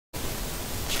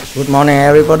Good morning,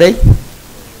 everybody.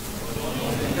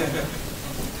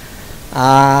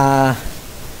 I'm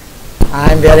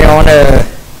very honored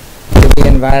to be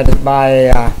invited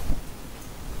by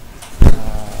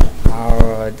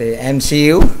the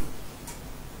MCU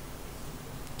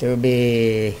to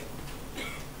be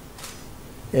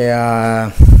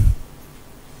the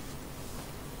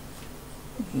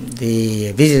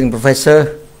visiting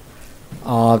professor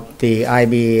of the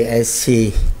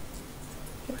IBSC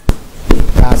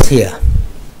class here.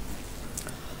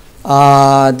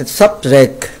 The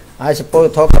subject I suppose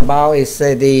to talk about is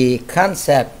the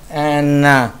concept and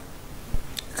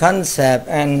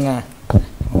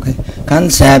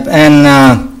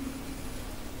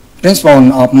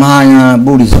principle of Mahayana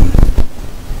Buddhism.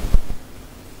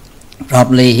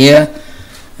 Probably here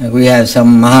we have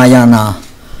some Mahayana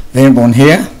available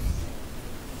here.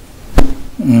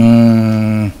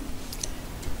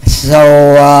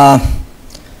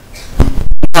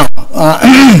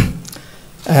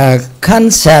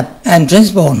 Concept and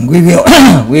principle we will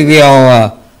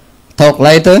talk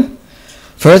later.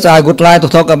 First, I would like to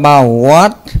talk about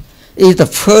what is the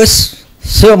first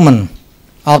sermon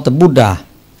of the Buddha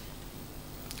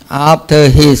after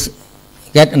his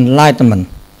get enlightenment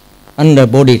under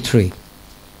Bodhi tree.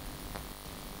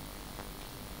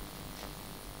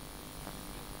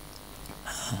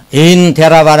 In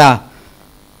Theravada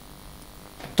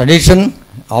tradition,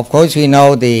 of course, we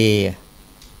know the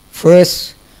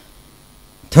first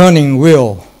turning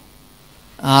wheel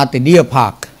at the deer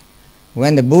park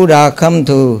when the Buddha come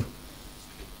to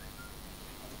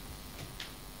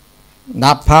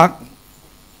that park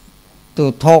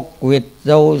to talk with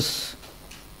those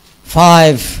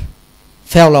 5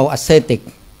 fellow ascetics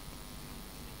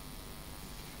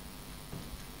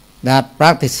that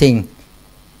practicing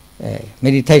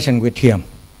meditation with him.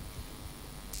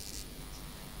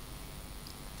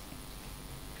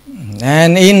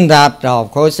 And in that,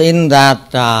 of course, in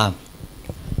that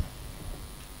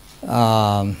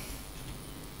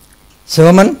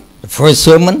sermon, the first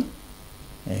sermon,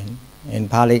 in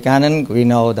Pali Canon, we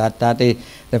know that that is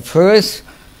the first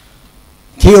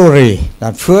theory,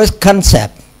 the first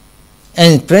concept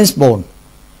and principle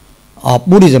of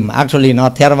Buddhism. Actually,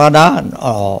 not Theravada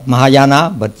or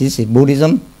Mahayana, but this is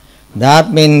Buddhism.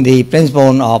 That means the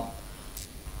principle of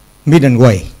middle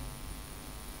way.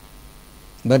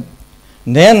 But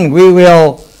then we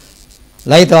will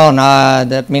later on.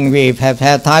 That means we have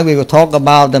had time. We will talk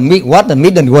about what the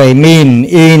middle way mean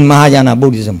in Mahayana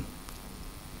Buddhism.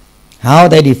 How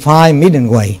they define middle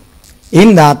way.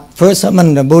 In that first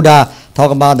sermon, the Buddha talk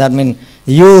about that means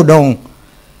you don't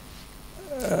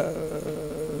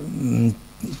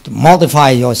mortify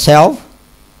yourself,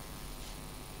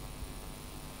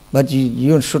 but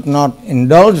you should not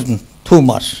indulge too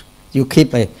much. You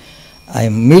keep a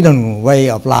middle way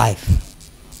of life.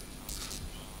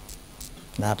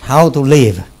 That how to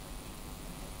live.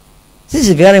 This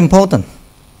is very important.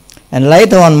 And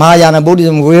later on, Mahayana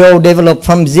Buddhism will develop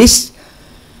from this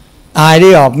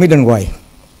idea of middle way.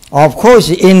 Of course,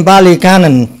 in Pali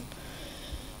Canon,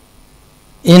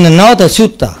 in another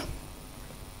sutta,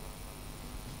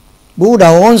 Buddha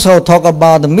also talk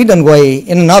about the middle way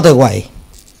in another way.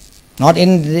 Not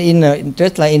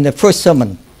just like in the first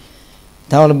sermon.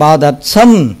 Talk about that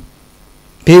some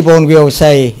people will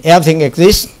say everything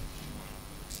exists,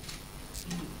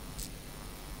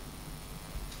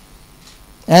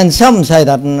 and some say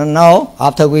that no,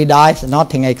 after we die,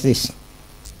 nothing exists.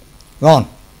 Gone.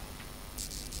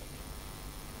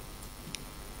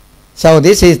 So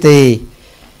this is the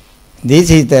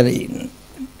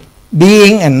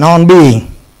being and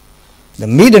non-being. The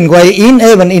middle way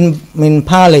even in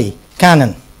Pali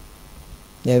Canon.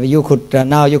 You could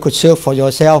now you could search for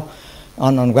yourself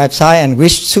on website and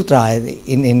which sutra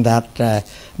in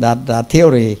that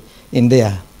theory in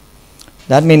there.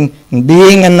 That means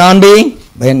being and non-being.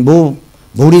 When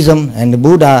Buddhism and the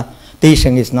Buddha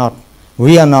teaching is not,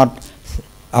 we are not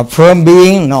a firm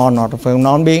being nor not a firm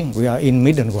non-being. We are in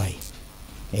middle way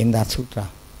in that sutra.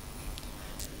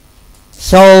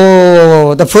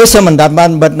 So the first sermon that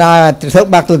one, but now to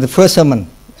talk back to the first sermon,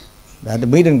 that the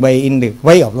middle way in the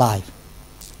way of life.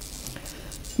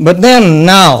 But then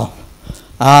now,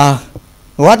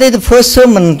 what is the first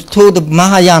sermon to the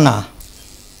Mahayana?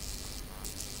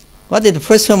 What is the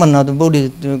first sermon of the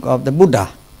Buddha?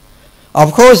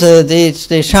 Of course,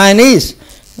 the Chinese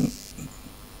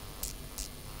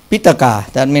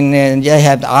Pitaka. That means they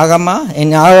have the Agama. In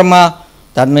Agama,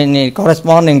 that means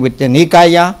corresponding with the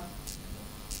Nikaya.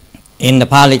 In the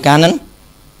Pali Canon,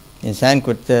 in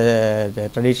Sanskrit the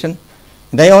tradition,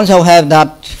 they also have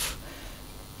that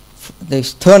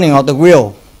this turning of the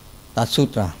wheel, that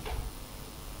sutra.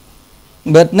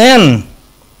 But then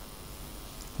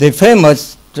the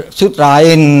famous sutra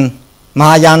in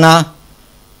Mahayana,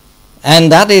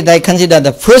 and that is they consider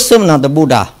the first sermon of the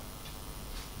Buddha.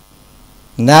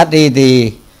 That is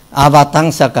the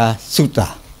Avatamsaka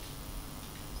Sutra,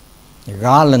 the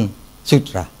Garland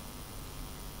Sutra.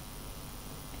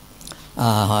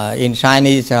 In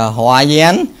Chinese, Hoa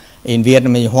Yen, in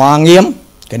Vietnamese, Hoa Nghiêm,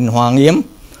 Kinh Hoa Nghiêm.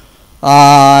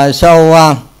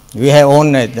 So we have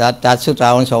only that sutra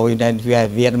also. We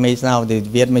have Vietnamese now. The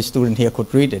Vietnamese student here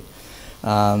could read it.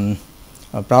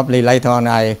 Probably later on,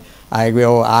 I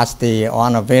will ask the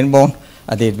honor Venbon,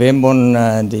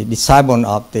 the disciple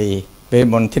of the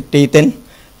Venbon Thitin.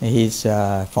 He's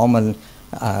former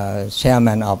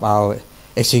chairman of our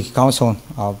Executive Council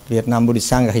of Vietnam Buddhist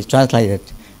Sangha. He's translated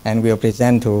and will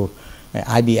present to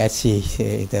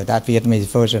IBSC that Vietnamese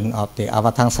version of the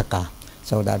Avatamsaka,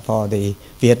 so that for the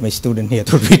Vietnamese student here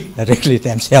to read directly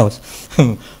themselves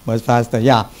much faster.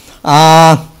 Yeah.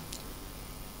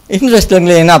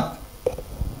 Interestingly enough,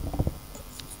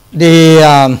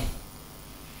 the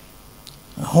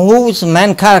who's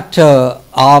main character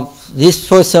of this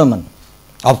first sermon?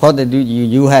 Of course,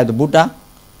 you have the Buddha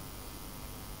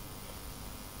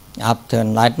after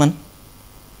enlightenment.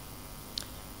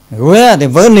 Where the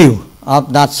venue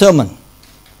of that sermon?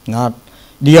 Not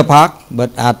Deer Park,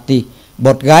 but at the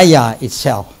Bodh Gaya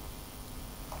itself.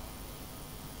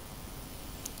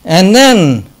 And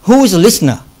then, who is the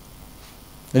listener?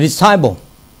 The disciple.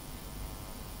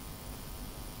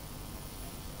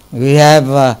 We have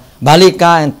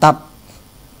Balika and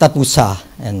Tapusa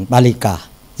and Balika.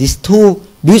 These two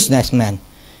businessmen.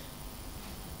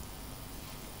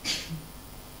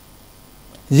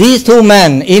 These two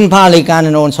men in Pali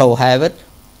Canon also have it.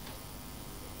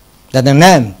 That's the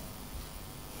name.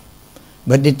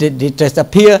 But it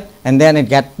disappear and then it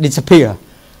disappear.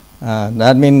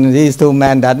 That means these two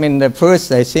men. That means the first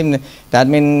they seem. That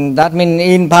mean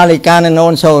in Pali Canon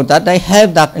also that they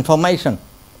have that information.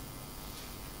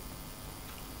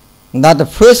 That the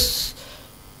first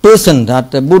person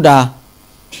that the Buddha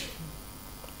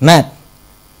met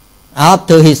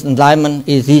after his enlightenment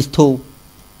is these two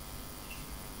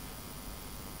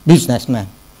businessmen.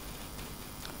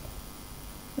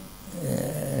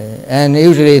 And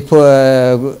usually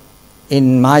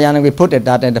in Mahayana we put it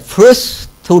that the first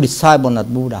two disciples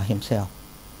of Buddha himself,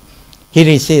 he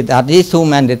received that these two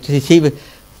men that received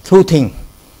two things.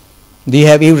 We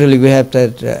have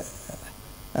the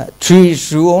three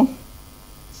jewels,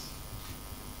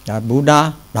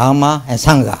 Buddha, Dharma, and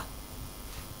Sangha.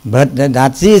 But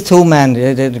that these two men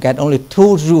they get only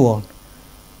two jewels.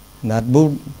 That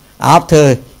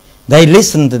after they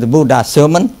listen to the Buddha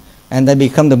sermon and they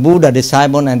become the Buddha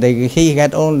disciple, and they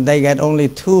get only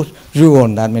two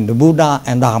jewels. That means the Buddha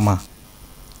and Dharma,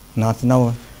 not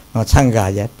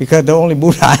Sangha yet, because the only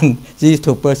Buddha and these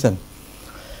two persons.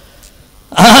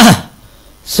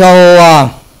 So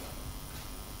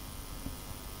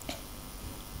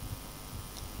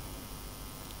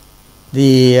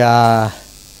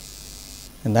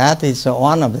and that is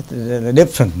one of the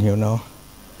difference,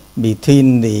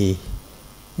 between the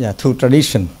two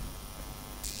traditions.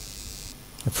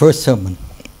 The first sermon.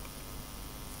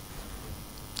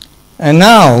 And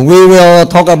now we will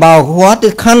talk about what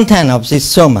the content of this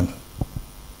sermon.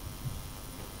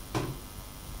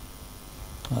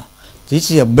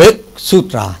 This is a big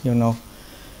sutra,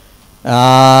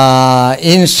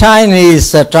 in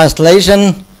Chinese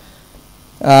translation,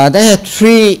 there are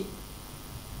three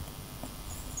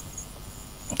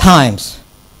times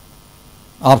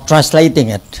of translating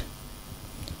it.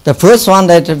 The first one,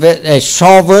 that a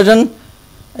short version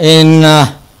in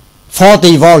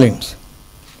 40 volumes.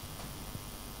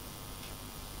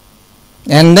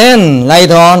 And then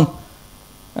later on,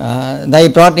 they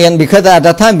brought in, because at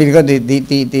that time, because the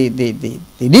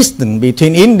distance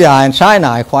between India and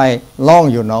China is quite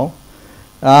long,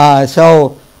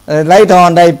 so later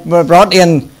on they brought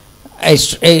in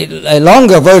a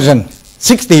longer version,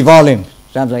 60 volumes,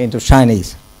 translated into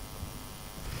Chinese.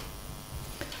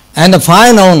 And the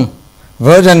final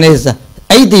version is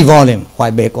 80 volume,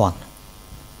 quite big one,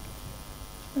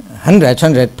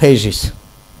 100 pages.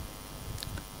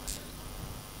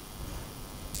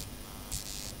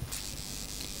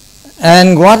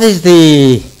 And what is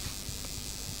the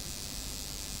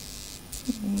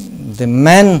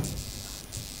main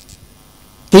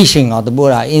teaching of the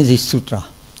Buddha in this sutra,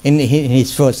 in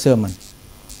his first sermon?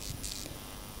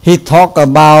 He talked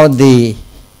about the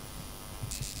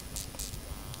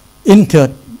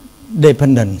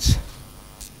interdependent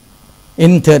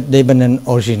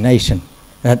origination,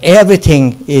 that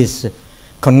everything is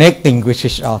connecting with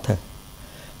each other.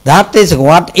 That is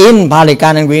what in Pali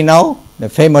Canon we know, the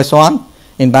famous one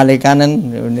in Pali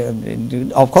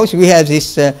Canon. Of course, we have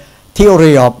this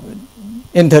theory of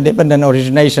interdependent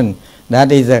origination.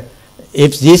 That is,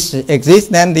 if this exists,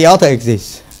 then the other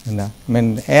exists. You know? I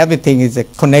mean, everything is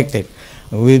connected.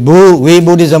 We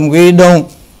Buddhism, we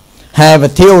don't have a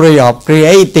theory of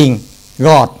creating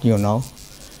God, you know.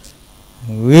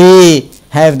 We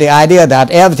have the idea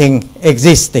that everything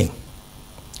existing,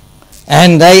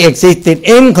 and they existed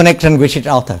in connection with each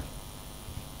other.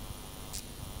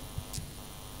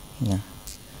 Yeah.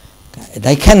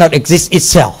 They cannot exist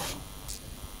itself.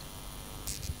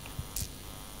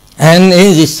 And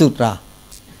in this sutra,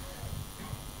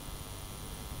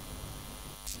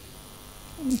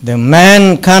 the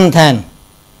main content,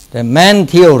 the main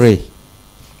theory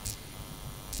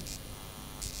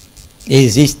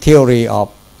is this theory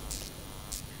of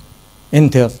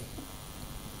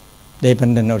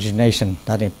interdependent origination,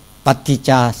 that is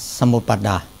paticca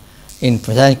samuppada. In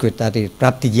Sanskrit, that is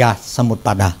pratitya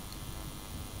samutpada.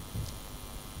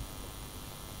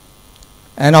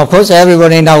 And of course,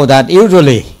 everybody knows that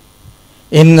usually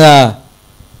in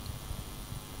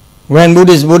when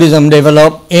Buddhism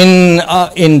developed in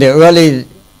the early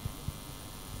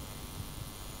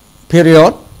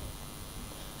period,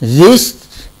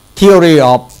 this theory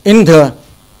of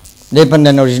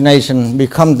interdependent origination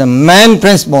becomes the main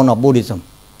principle of Buddhism.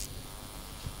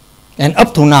 And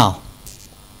up to now,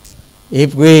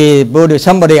 if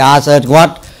somebody asks us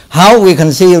how we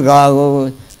conceive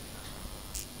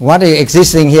what is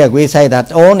existing here, we say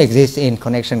that all exists in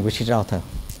connection with each other.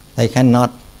 They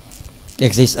cannot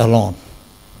exist alone.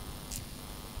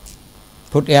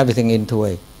 Put everything into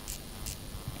a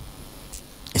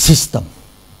system.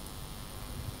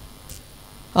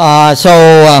 And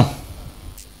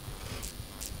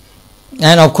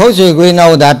of course we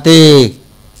know that the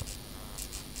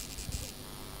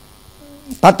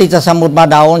paticca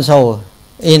samuppada also,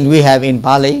 we have in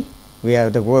Pali, we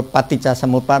have the word paticca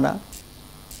samuppada.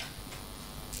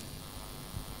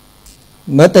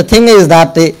 But the thing is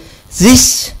that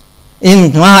this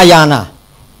in Mahayana,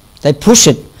 they push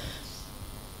it.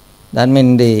 That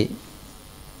means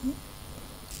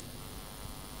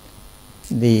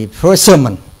the first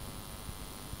sermon.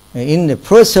 In the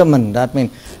first sermon, that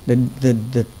means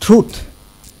the truth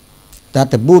that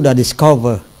the Buddha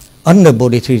discovered under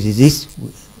Bodhi tree is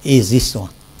this one.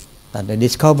 That they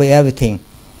discover everything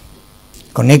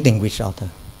connecting with each other.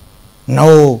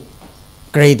 No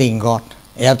creating God.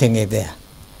 Everything is there.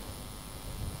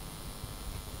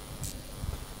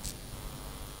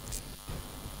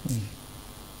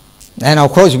 And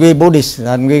of course, we Buddhists,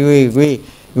 and we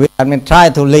try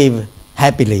to live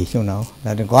happily, you know.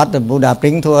 That what the Buddha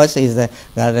bring to us is that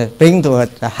bring to us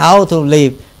how to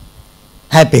live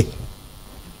happy.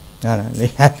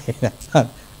 Live happy.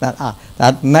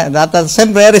 That's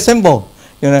very simple.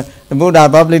 You know, the Buddha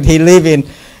probably he lived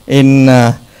in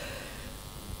the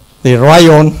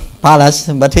royal palace,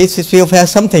 but he still has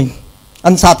something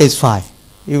unsatisfied.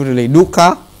 Usually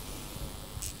dukkha,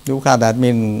 that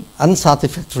means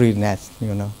unsatisfactoriness,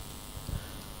 you know.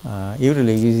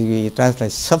 Usually we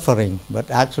translate suffering, but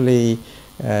actually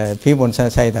people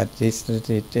say that it's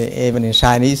even in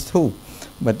Chinese too.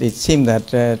 But it seems that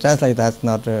translate that's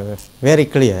not very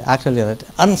clear. Actually, that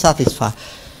unsatisfied,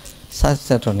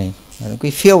 satisfactory.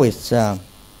 We feel it's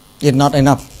not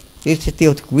enough. We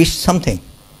still wish something.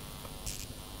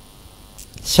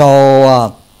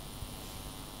 So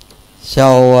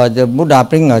the Buddha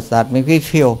brings us that make we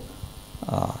feel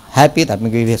happy, that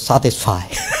make we feel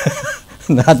satisfied.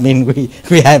 That means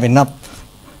we have enough.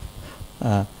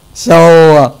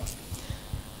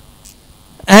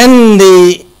 And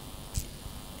the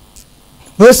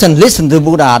person listened to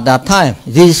Buddha at that time,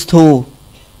 these two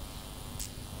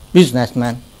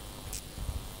businessmen.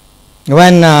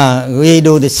 When we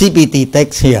do the CPT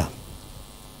text here,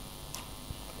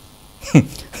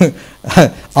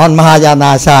 on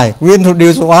Mahayana side, we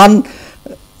introduce one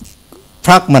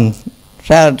fragment,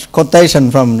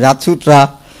 quotation from that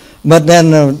sutra, but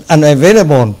then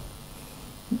unavailable.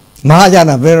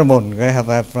 Mahayana available. They have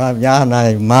a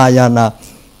Mahayana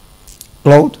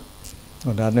cloth,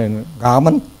 or that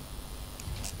garment.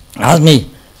 Ask me,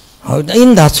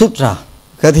 in that sutra,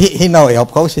 because he knows,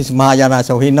 of course, it's Mahayana,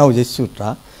 so he knows this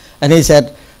sutra. And he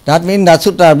said, that means that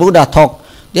sutra Buddha talked,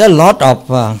 there are a lot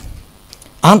of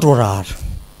entourage.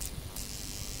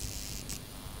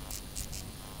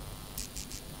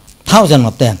 Thousands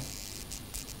of them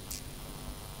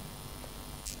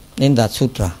in that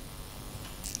sutra.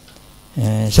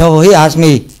 So he asked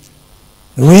me,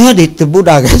 where did the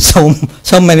Buddha get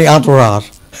so many entourage?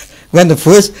 When the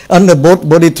first under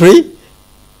Bodhi tree?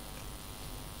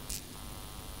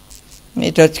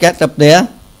 It just get up there.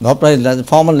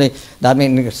 Formerly, that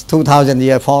means 2,000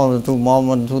 years, more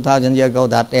than 2,000 years ago,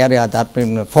 that area, that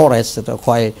been forest,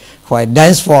 quite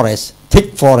dense forest,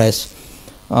 thick forest.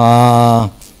 And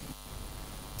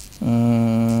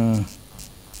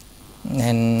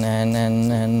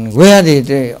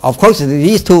where of course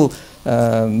these two,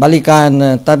 Balika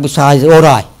and Tabusa is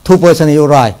alright. 2 person is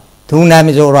alright. 2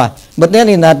 names is alright. But then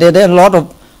in that there are a lot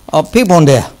of people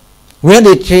there. Where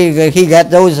did he get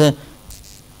those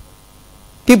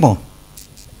people?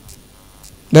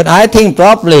 But I think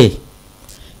probably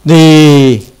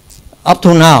up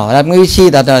to now, that we see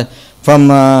that from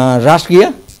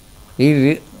Rashgiya,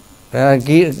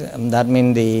 that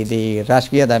means the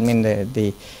Rashgiya, that means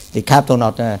the capital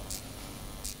of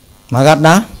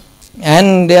Magadha,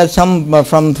 and there are some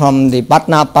from the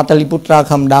Patna, Pataliputra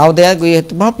come down there.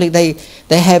 Probably they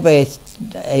have a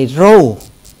road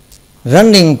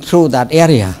running through that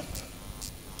area.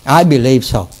 I believe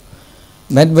so.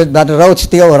 But the road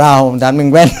still around. That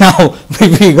means when now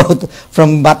we go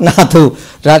from Patna to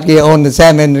Rashgiya on the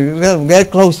same and very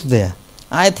close there.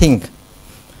 I think.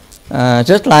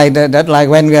 Just like that, like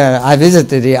when I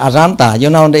visited the Ajanta,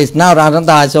 it's now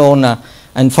Ajanta is on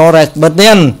and forest. But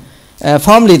then,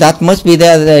 formerly that must be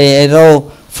there a road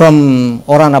from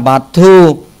Aurangabad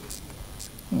to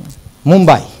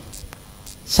Mumbai,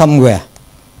 somewhere.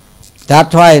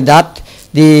 That's why that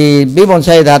the people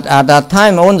say that at that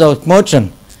time all those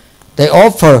merchants, they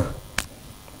offer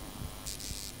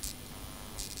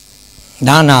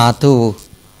dana to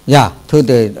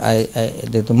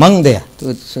the monk there,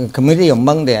 to the community of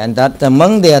monk there, and that the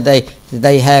monk there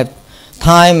they have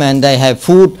time and they have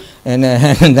food and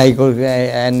they could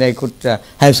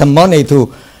have some money to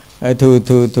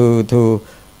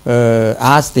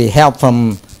ask the help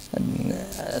from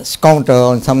sculptor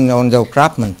on the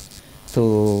craftsman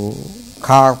to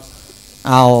carve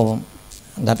out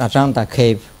that Ajanta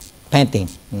cave painting,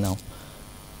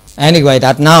 Anyway,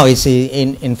 that now is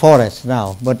in forest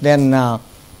now, but then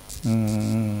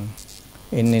in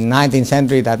the 19th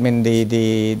century, that means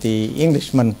the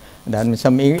Englishman, that means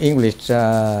some English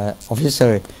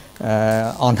officer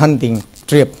on hunting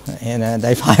trip, and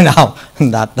they find out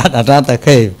that Ajanta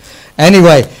cave.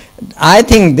 Anyway, I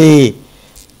think the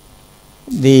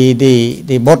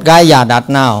Bodh Gaya that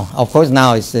now, of course,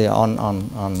 now is on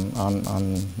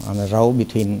the road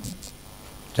between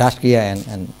Rashgiya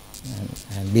and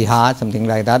Bihar, something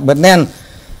like that. But then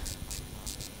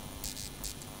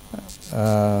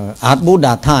at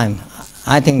Buddha time,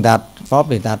 I think that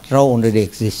probably that road already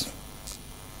exists.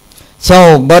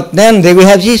 So, but then we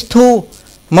have these 2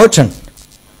 merchants,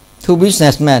 2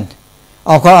 businessmen.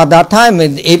 Of course, at that time,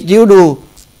 if you do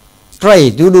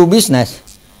trade, you do business,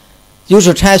 you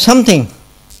should have something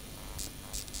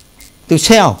to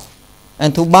sell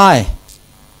and to buy.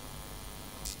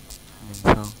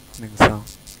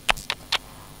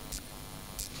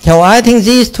 So I think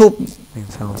these 2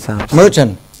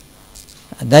 merchants,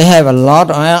 they have a lot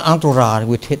of entourage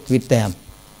with them.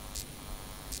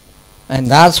 And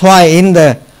that's why in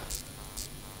the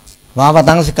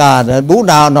Vavadansika, the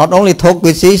Buddha not only talked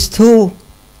with these 2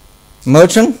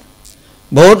 merchants,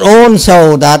 but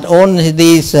also that on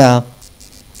these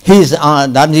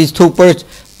these 2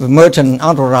 merchant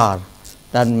entourage,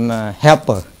 that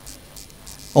helper,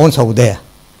 also there.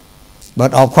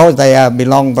 But of course they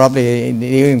belong probably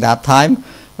during that time.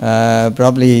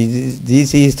 Probably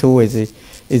these 2 is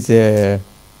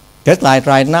just like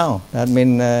right now. That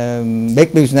means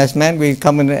big businessmen we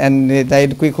come in and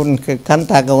we couldn't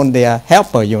contact on their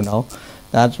helper,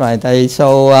 That's right.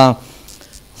 So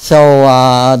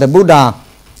the Buddha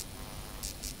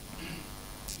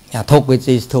talked with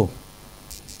these 2.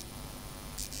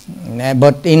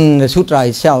 But in the sutra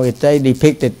itself, they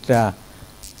depicted Buddha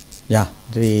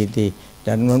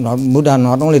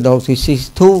not only those who sees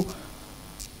 2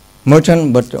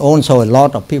 merchants, but also a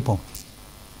lot of people.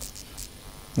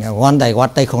 One day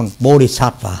what they call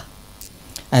Bodhisattva.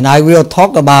 And I will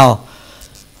talk about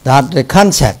that the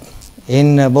concept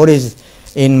in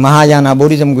Mahayana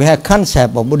Buddhism. We have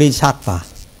concept of Bodhisattva.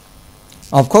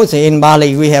 Of course, in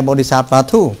Bali we have Bodhisattva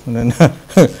too.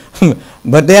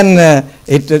 But then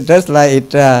it just like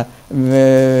it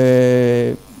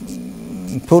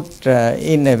put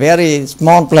in a very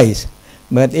small place.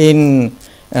 But in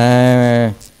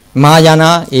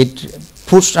Mahayana it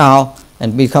pushed out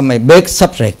and become a big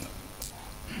subject,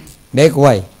 big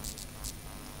way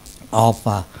of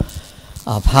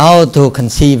how to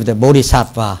conceive the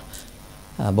Bodhisattva,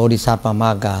 Bodhisattva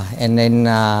Magga, and then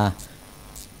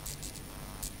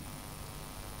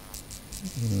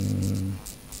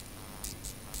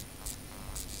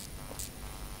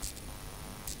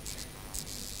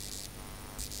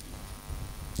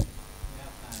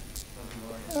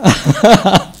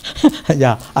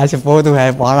Yeah, I suppose to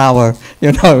have 1 hour.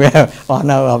 You know, we have 1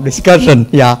 hour of discussion.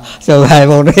 Yeah, so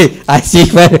I see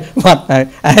very much,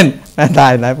 and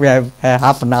we have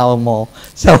half an hour more.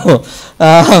 So,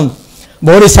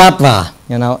 Bodhisattva,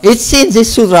 you know, it's in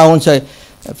this sutra also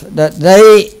that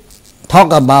they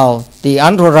talk about the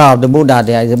entourage of the Buddha.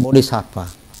 There is a Bodhisattva.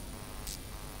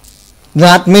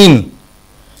 That means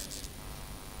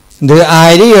the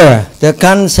idea, the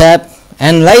concept,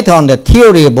 and later on the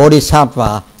theory of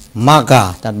Bodhisattva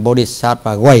Magga, that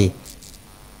Bodhisattva way,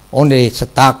 only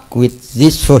start with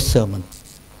this first sermon.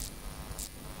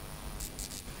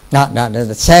 Now,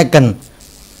 the second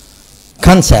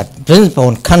concept,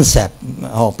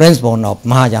 principle of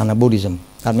Mahayana Buddhism.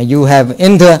 That means you have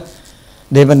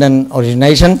interdependent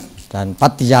origination, then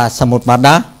Pattaya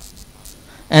Samutpada,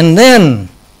 and then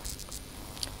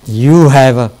you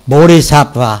have a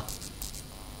Bodhisattva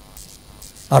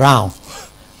around.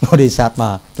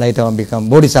 Bodhisattva later on become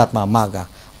Bodhisattva Magga.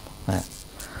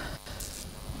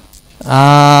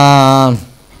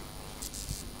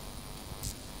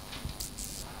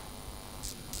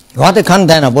 What the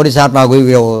content of Bodhisattva we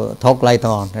will talk later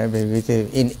on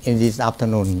in this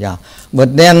afternoon. Yeah,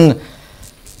 but then,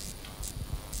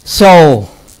 so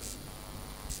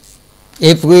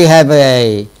if we have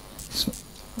a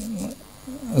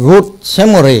good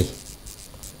summary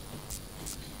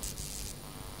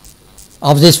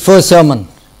of this first sermon,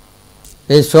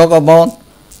 they talk about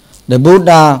the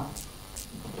Buddha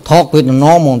talk with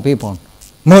normal people,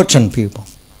 merchant people.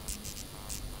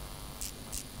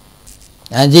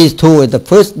 And these two is the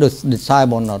first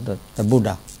disciple of the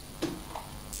Buddha.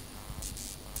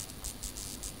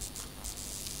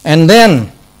 And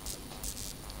then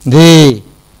the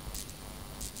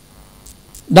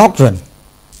doctrine,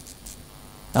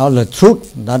 or the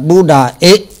truth that Buddha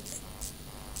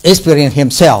experienced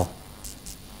himself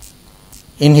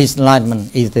in his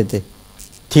enlightenment is the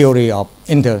theory of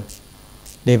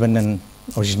interdependent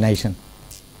origination.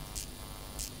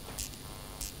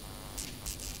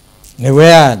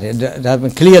 Where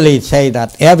that clearly say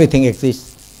that everything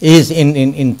exists is in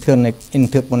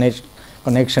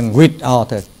interconnection with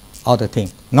other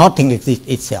thing. Nothing exists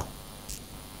itself.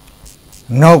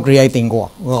 No creating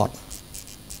God.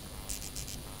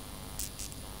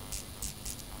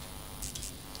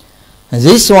 And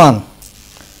this one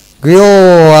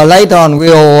will later on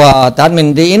that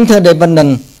means the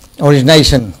interdependent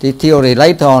origination, the theory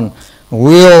later on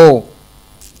will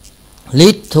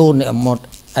lead to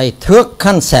a third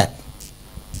concept,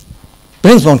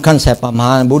 principal concept of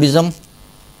Mahayana Buddhism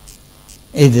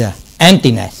is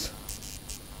emptiness,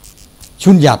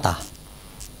 Shunyata.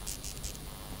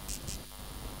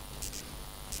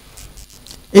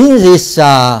 In this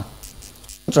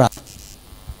sutra,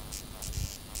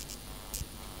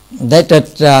 that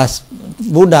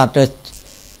Buddha just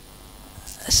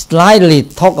slightly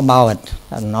talk about it,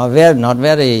 not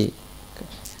very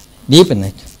deep in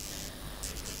it.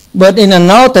 But in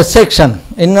another section,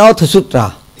 in another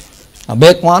sutra, a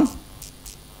big one,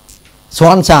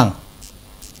 Swansang,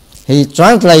 he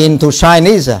translated into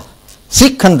Chinese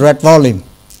 600 volume.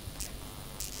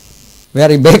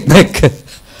 Very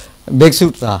big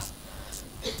sutra,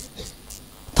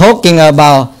 talking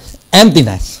about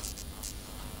emptiness.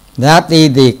 That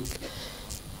is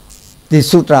the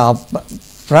sutra of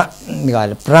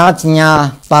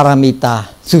Prajna Paramita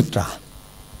Sutra,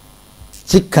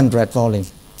 600 volume.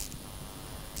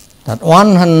 That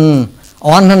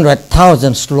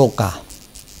 100,000 sloka.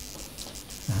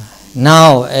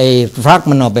 Now a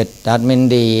fragment of it, that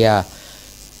means the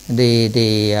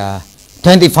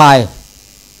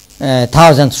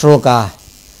 25,000 sloka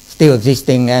still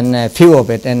existing, and a few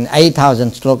of it, and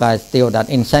 8,000 sloka still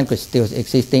that in Sanskrit still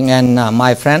existing. And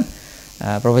my friend,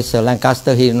 Professor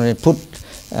Lancaster, he put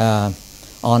on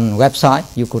website.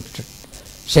 You could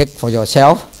check for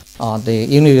yourself on the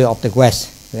University of the West.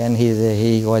 When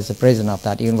he was the president of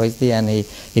that university, and he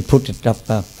put it up.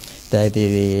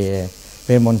 The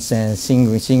Raymond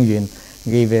Xingyuan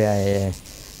gave a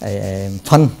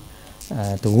fund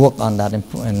to work on that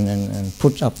and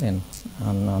put up on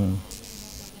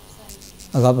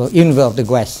University of the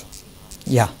West.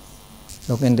 Yeah,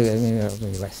 look into the University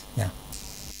of the West. Yeah,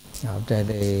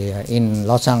 in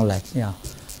Los Angeles. Yeah,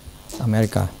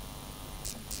 America.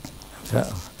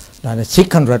 That is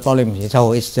 600 volumes.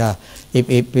 So it's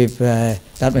if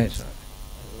that means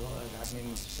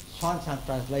Swansang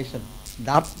translation.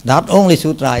 That only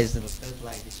sutra is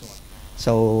like this one.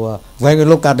 So when we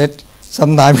look at it,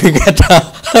 sometimes we get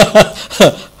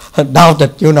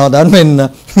doubted. You know, that means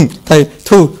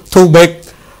too big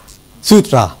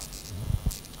sutra.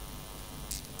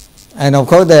 And of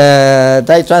course,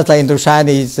 they translate into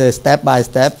Chinese step by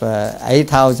step,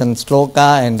 8,000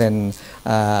 sloka, and then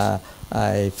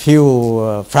a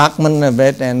few fragments of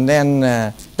it. And then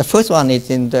the first one is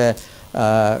in the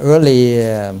early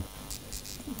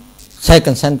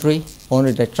 2nd century.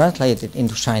 Only they translated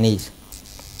into Chinese.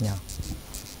 Yeah.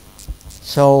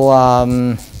 So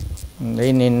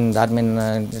that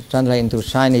means translate into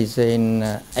Chinese in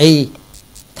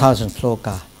 8,000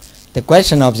 sloka. The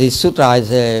question of this sutra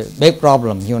is a big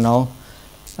problem, you know.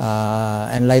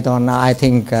 And later on, I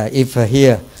think if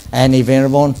here any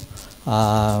venerable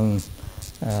have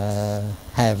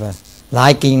a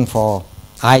liking for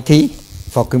IT,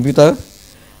 for computer,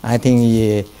 I think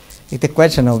it's the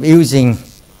question of using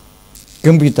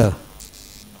computer.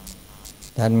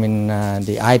 That means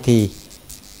the IT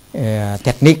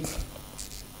technique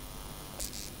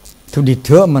to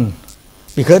determine,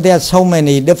 because there are so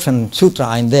many different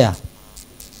sutras in there.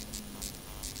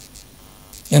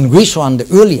 And which one the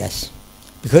earliest?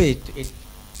 Because it's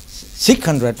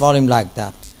 600 volumes like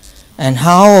that. And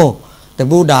how the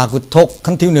Buddha could talk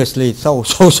continuously so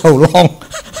long.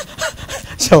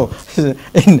 So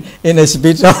in a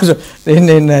speech also,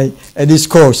 in a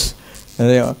discourse,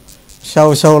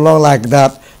 so long like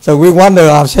that. So we wonder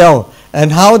ourselves,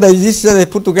 and how they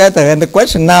put together. And the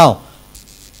question now,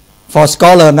 for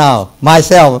scholar now,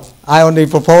 myself, I only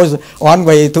propose one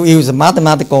way to use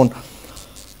mathematical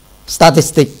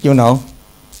statistic, you know,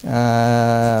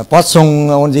 Potsung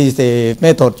on this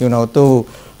method, you know, to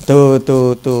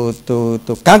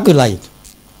calculate.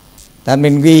 That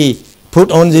means we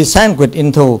put on the Sanskrit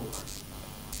into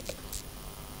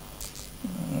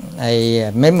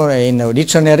a memory in a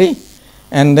dictionary,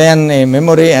 and then a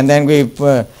memory, and then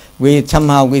we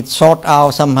somehow sort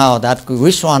out somehow that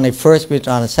which one is first, which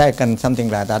one is second, something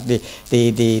like that.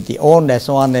 The oldest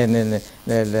one and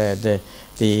the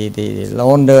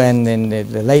older and then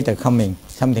the later coming,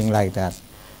 something like that.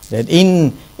 That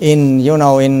in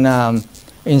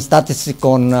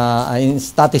statistical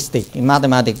in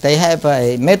mathematics, they have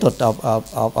a method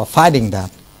of finding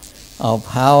that, of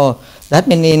how that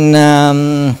means in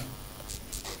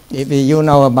if you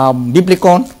know about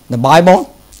Biblicon, the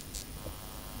Bible,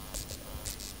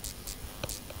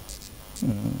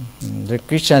 the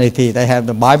Christianity, they have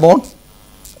the Bible,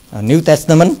 New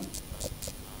Testament.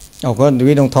 Of course,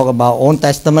 we don't talk about Old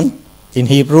Testament in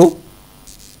Hebrew.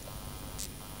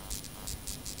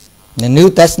 The New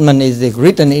Testament is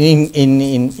written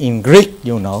in Greek,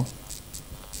 you know,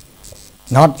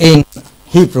 not in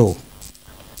Hebrew.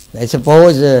 I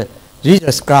suppose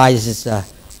Jesus Christ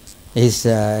is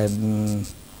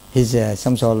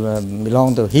some sort of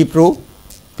belong to Hebrew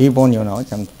people, you know,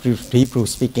 some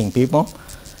Hebrew-speaking people.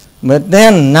 But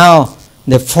then now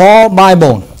the 4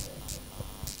 Bible.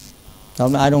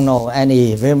 So I don't know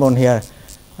any venerable here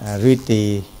read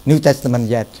the New Testament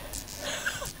yet.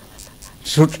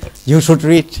 You should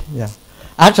read. Yeah.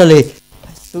 Actually,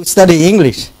 to study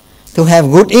English, to have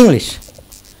good English,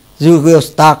 you will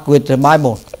start with the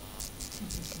Bible.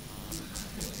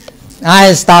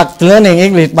 I start learning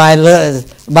English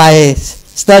by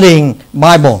studying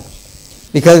Bible,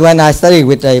 because when I studied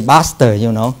with a pastor,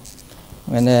 you know,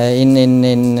 when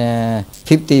in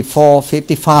 54,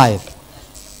 55,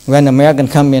 when American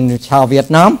come in South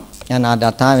Vietnam, and at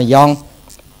that time a young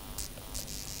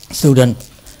student,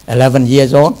 11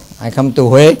 years old, I come to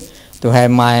Huế to have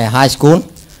my high school,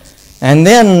 and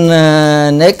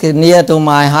then near to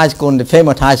my high school, the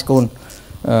famous high school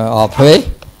of Huế,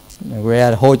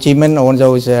 where Ho Chi Minh, all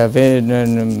those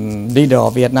leader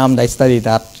of Vietnam, they studied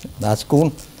that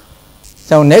school.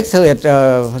 So next to it,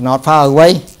 not far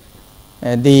away,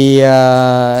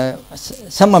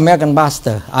 some American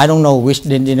pastor, I don't know which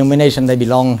denomination he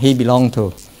belonged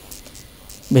to,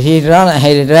 but he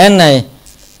ran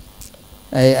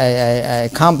a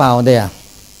compound there.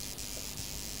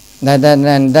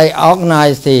 Then they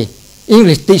organized the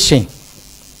English teaching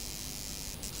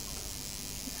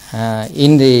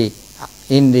in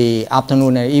the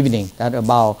afternoon and evening, at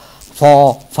about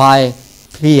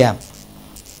 4-5 p.m.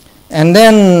 And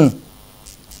then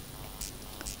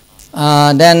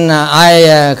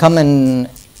I come and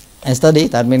study.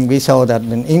 That means we saw that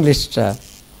in English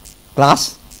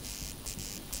class.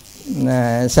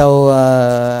 So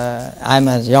I'm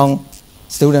a young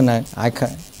student. I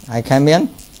came in,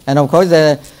 and of course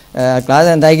the class,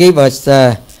 and they give us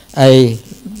a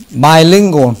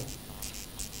bilingual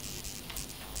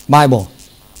Bible.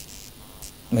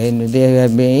 I mean, there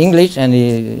be English, and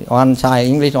one side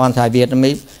English, one side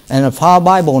Vietnamese, and a 4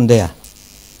 Bible there.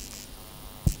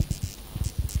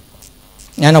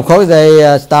 And of course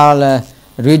they start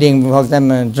reading, for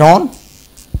example, John,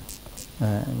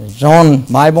 John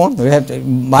Bible. We have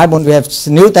Bible. We have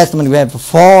New Testament. We have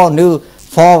four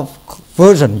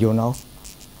versions. You know.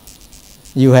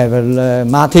 You have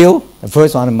Matthew. The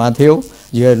first one is Matthew.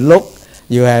 You have Luke.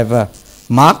 You have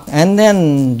Mark, and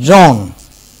then John.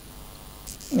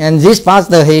 And this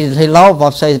pastor, he loved,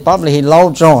 probably he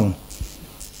loved John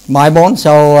Bible.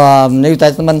 So New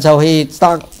Testament. So he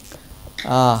start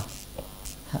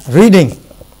reading.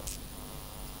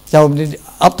 So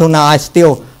up to now, I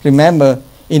still remember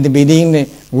in the beginning, the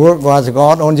Word was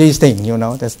God on these things. You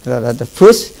know, that's the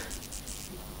first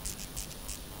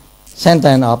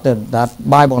sentence of that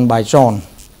Bible by John.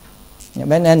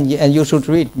 And you should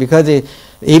read, because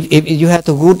if you have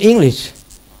to good English,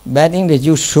 bad English,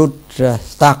 you should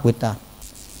start with that.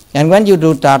 And when you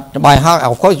do that by heart,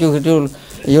 of course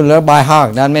you learn by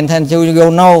heart. That means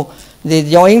you know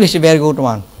your English is very good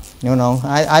one. You know,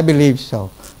 I believe so.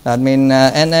 That means,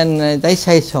 and then they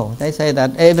say so. They say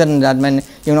that even that mean,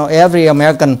 you know, every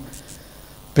American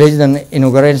president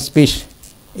inauguration speech,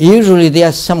 usually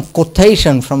there's some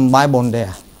quotation from Bible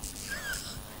there.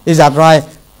 Is that right,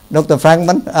 Dr.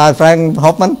 Frank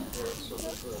Hoffman?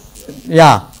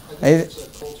 Yeah. It's a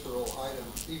cultural item,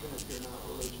 even if you're not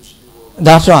religious.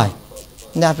 That's right.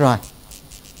 That's right.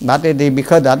 But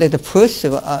because that is the first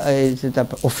is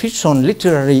the official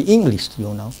literary English,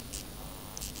 you know.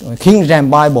 King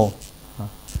James Bible.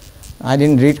 I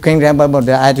didn't read King James Bible.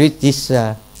 I read this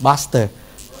Buster.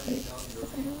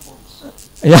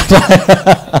 Yeah.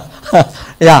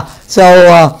 Yeah.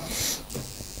 So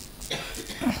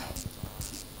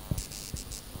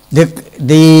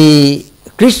the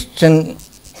Christian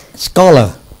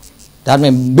scholar, that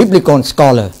means biblical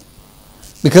scholar,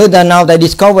 because now they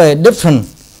discover a different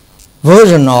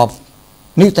version of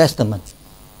New Testament.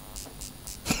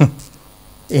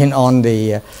 On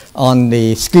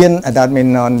the skin, that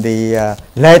means on the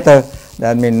letter,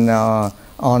 that means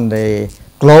on the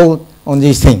clothes, on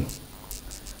these things.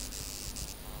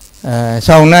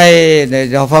 So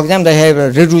now, for example, they have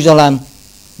a Jerusalem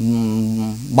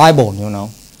Bible, you know,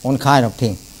 all kind of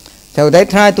thing. So they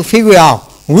try to figure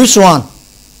out which one,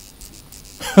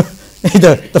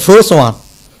 the first one.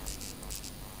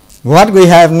 What we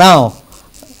have now,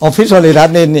 officially,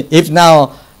 that means if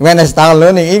now, when I start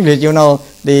learning English, you know,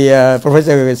 the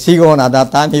Professor Sigon at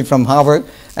that time, he from Harvard,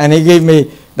 and he gave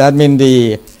me, that means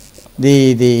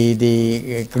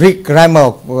the Greek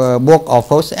grammar book, of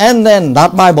course, and then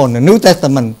that Bible, the New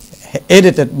Testament,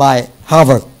 edited by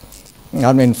Harvard.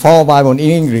 I mean, 4 Bible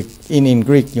in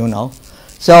Greek, you know.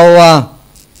 So,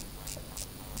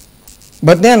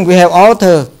 but then we have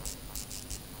author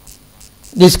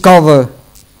discover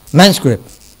manuscript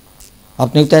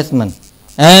of New Testament,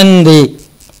 and the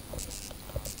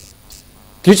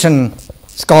Christian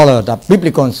scholar, the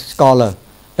biblical scholar,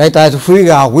 they try to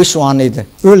figure out which one is the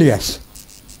earliest.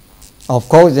 Of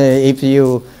course, if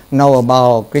you know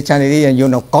about Christianity and you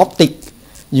know Coptic,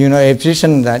 you know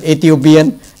Egyptian,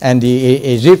 Ethiopian, and the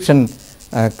Egyptian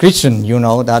Christian, you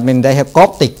know, that means they have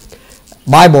Coptic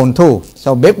Bible too.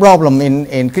 So big problem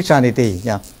in Christianity.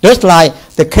 Yeah, just like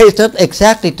the case,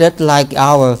 exactly just like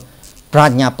our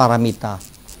Prajna Paramita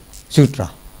Sutra,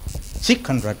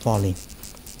 600 volumes.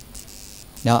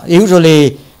 Now,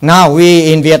 usually now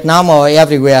we in Vietnam or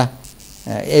everywhere,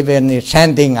 even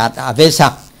chanting at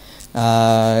Vesak,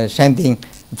 chanting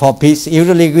for peace.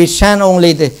 Usually we chant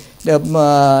only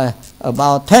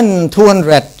about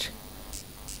 200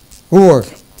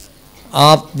 words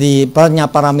of the Prajna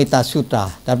Paramita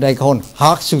Sutra, that they call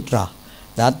Heart Sutra,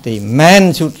 that the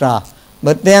Man Sutra.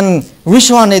 But then which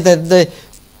one is the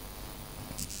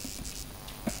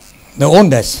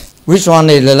oldest? Which one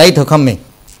is the later coming?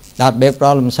 That big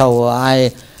problem. So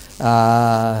I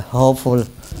hope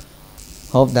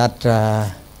that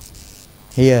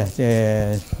here,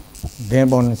 the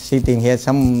sitting here,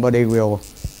 somebody will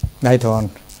later on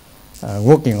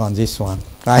working on this one.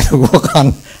 Try to work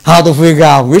on how to figure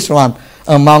out which one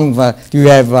among you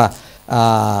have.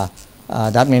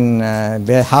 That means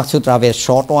the Heart Sutra, very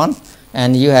short one,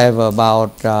 and you have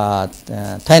about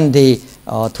 20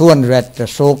 or 200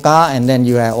 sloka, and then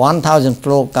you have 1,000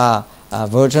 sloka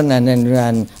version, and then you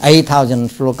have 8,000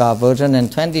 sloka version,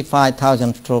 and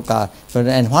 25,000 sloka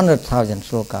version, and 100,000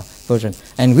 sloka version.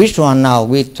 And which one now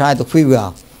we try to figure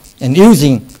out, and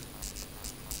using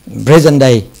present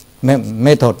day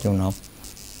method, you know.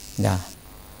 Yeah.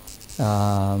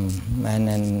 And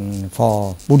then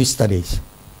for Buddhist studies,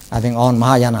 I think on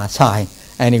Mahayana side.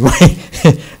 Anyway,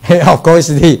 of course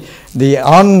the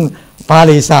on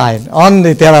Pali side, on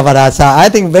the Theravada side, I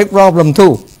think big problem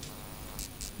too.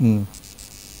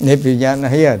 If you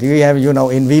here, do you have, you know,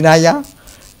 in Vinaya,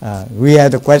 we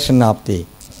have the question of the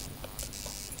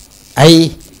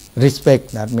A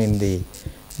respect, that means the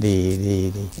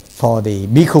for the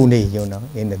bhikkhuni, you know.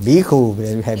 In the bhikkhu,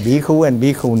 we have bhikkhu and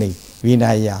bhikkhuni,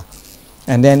 Vinaya.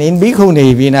 And then in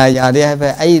bhikkhuni, Vinaya, they have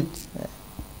 8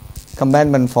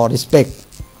 commandments for respect.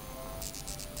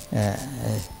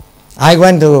 I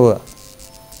went to,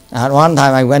 at one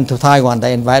time I went to Taiwan,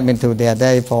 they invited me to their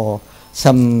day for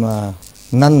some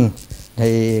nun,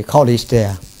 the college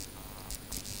there.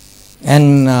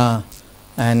 And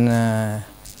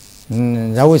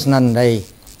those nuns, they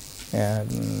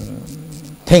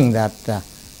think that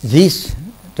this,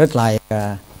 just like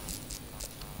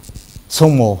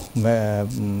Somo,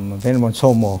 Venerable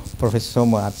Somo, Professor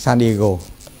Somo at San Diego,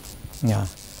 yeah,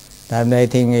 that they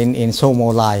think in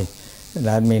Somo life,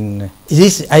 that means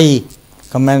this A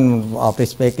commandment of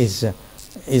respect is a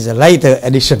later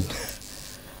addition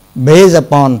based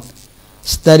upon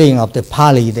studying of the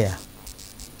Pali there.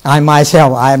 I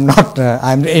myself, I am not,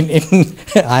 I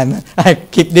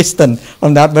keep distant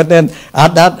from that. But then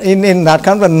at that in that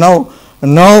conference,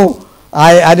 no,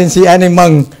 I didn't see any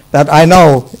monk that I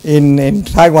know in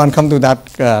Taiwan come to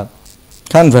that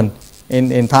conference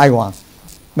in Taiwan.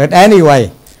 But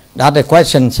anyway, that's the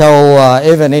question. So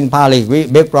even in Pali,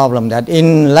 big problem that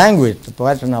in language, the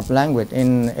question of language,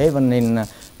 even in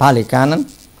Pali Canon,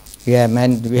 we have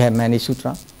many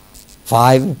sutras,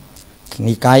 5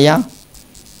 Nikaya.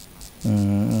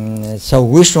 So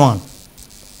which one?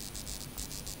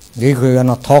 We are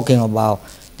not talking about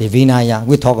the Vinaya.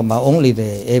 We talk about only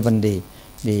the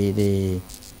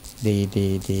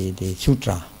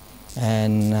sutra.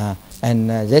 And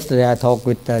yesterday I talked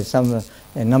with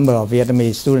a number of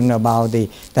Vietnamese students about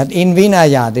that in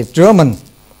Vinaya, the German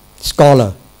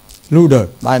scholar Luder,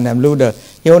 by name Luder,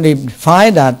 he only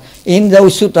find that in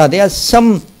those sutras there are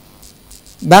some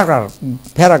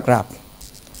paragraph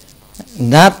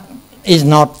that is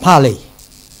not Pali,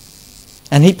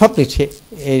 and he published it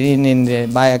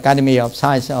by Academy of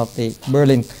Science of the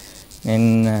Berlin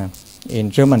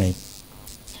in Germany.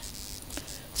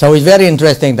 So it's very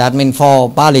interesting. That means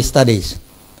for Pali studies,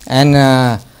 and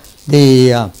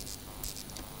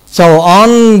so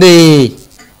on the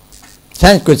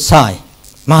Sanskrit side,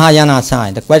 Mahayana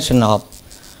side, the question of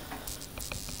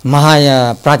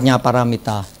Mahayana Prajna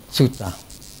Paramita Sutra.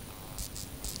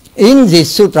 In this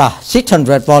sutra,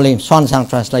 600 volumes, Swansang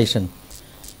translation,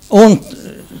 won't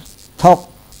talk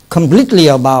completely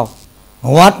about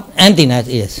what emptiness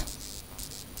is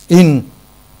in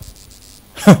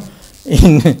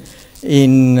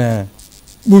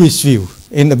Buddhist view,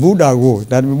 in the Buddha world.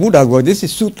 That Buddha world, this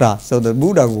is sutra, so the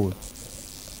Buddha world.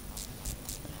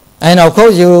 And of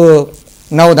course, you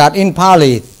know that in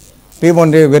Pali, people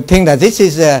would think that this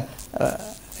is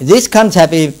this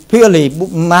concept is purely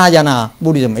Mahayana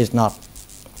Buddhism. Is not.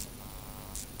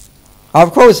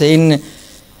 Of course, in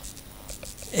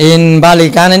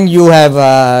Bali Canon you have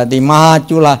the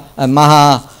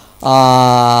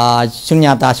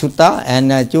Sunyata Sutta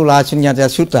and Chula Sunyata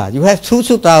Sutta. You have 2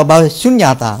 sutta about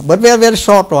Sunyata, but very, very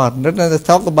short one. Let's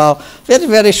talk about very,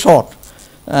 very short,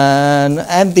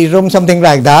 empty room, something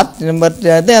like that. But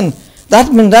then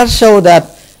that shows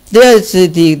that there is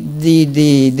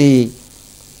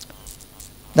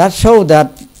that shows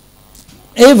that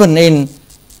even in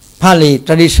Pali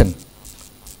tradition,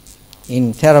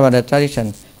 in Theravada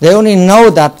tradition, they only know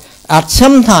that at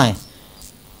some time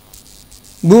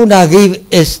Buddha gave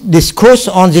a discourse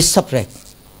on this subject,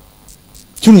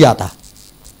 Sunyata.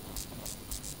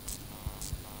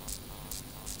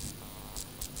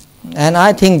 And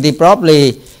I think they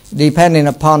probably depending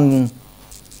upon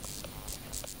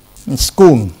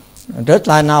school. Just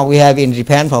like now we have in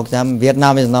Japan, for example,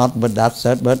 Vietnam is not, but that's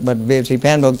it. But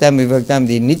Japan, for example,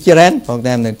 the Nichiren, for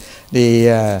example, the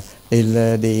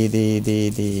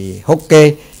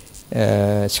Hokkei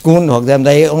school, for example,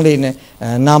 they only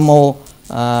Namo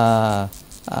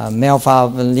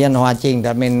Melfa Liên Hoa Ching.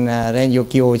 That means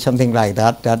Renyokyo, something like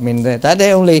that. That means that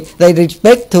they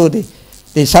respect to the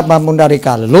Sattva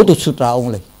Mundarika, the Lotus Sutra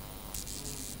only.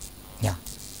 Yeah.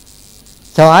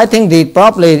 So I think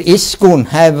probably each school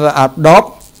have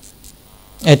adopted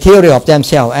a theory of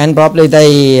themselves, and probably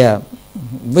they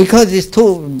because it's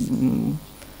too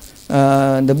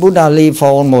the Buddha lived for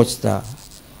almost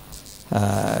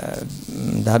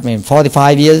that means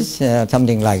 45 years,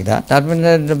 something like that. That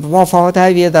means for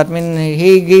 45 years, that means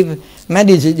he gave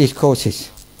many discourses.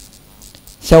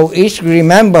 So each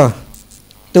remember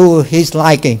to his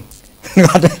liking.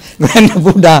 When the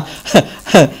Buddha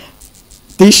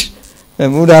teach,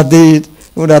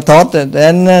 Buddha taught,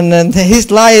 and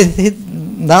his life,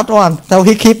 that one. So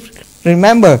he keep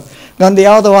remember. Then the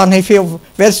other one, he feel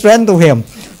very strange to him.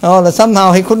 Or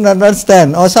somehow he couldn't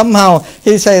understand, or somehow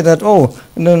he say that, oh,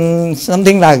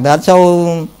 something like that.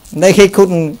 So he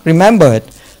couldn't remember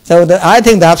it. So I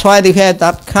think that's why they had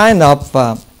that kind of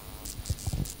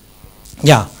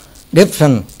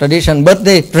different tradition. But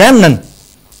the remnant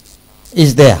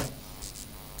is there.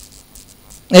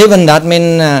 Even that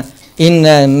in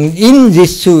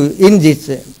this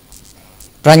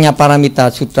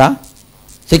Prajnaparamita Sutra,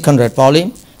 600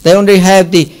 volume, they only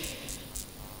have the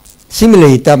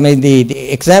simile,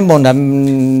 the example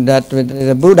that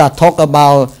the Buddha talked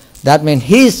about. That means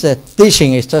his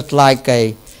teaching is just like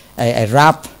a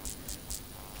raft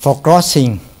for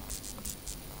crossing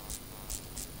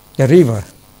the river.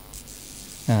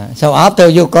 So after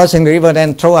you crossing the river,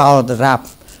 then throw out the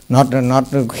raft, not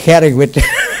carry with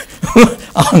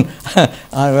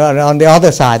on the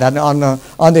other side,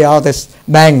 on the other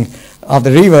bank of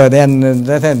the river, then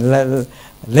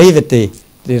leave it the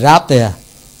raft there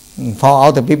for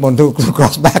other people to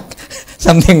cross back,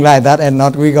 something like that, and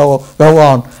not we go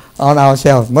on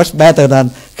ourselves. Much better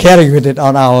than carrying with it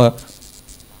on our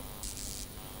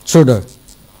shoulder.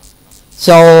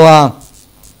 So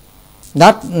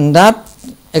that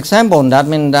example, that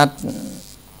means that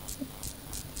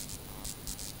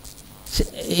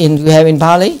we have in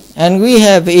Pali and we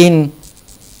have in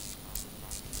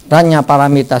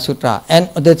Prajnaparamita Sutra, and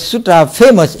the sutra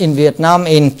famous in Vietnam,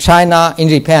 in China, in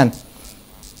Japan.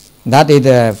 That is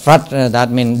the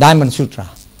that means Diamond Sutra,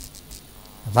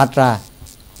 Vatra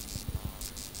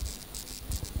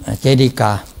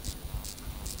Chedika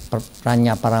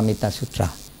Prajnaparamita Sutra.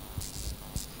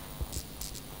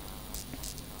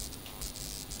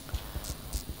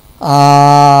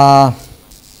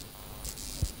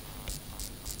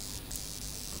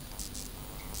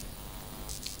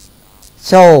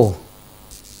 So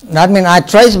that means I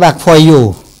trace back for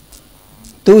you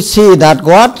to see that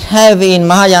God have in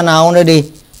Mahayana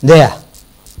already there.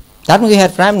 That we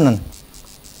had remnant.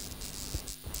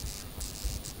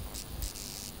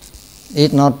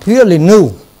 It's not purely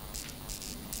new.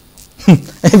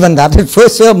 Even that is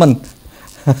first sermon.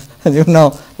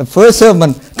 The first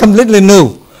sermon completely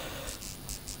new.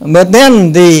 But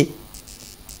then the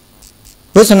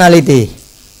personality,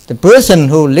 the person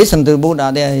who listened to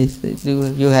Buddha, there is,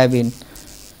 you have in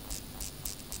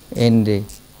the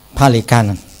Pali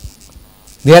Canon.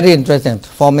 Very interesting.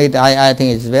 For me, I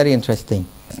think it's very interesting.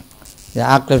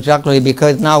 Exactly,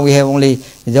 because now we have only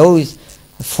those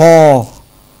four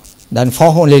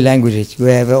holy languages. We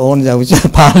have only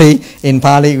Pali. In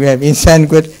Pali, we have in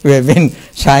Sanskrit, we have in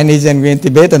Chinese, and we have in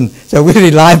Tibetan. So we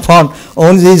rely upon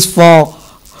only these four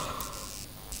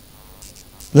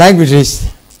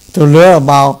languages to learn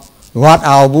about what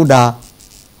our Buddha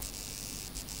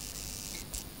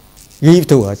give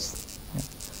to us.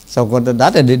 So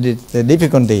that is the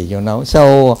difficulty,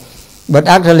 So, but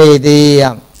actually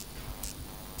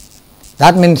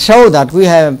that means show that we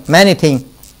have many things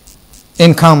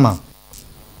in common.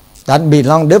 That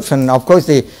belong different. Of course,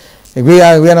 we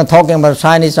are not talking about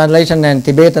Chinese translation and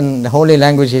Tibetan holy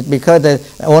languages because they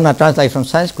all are translated from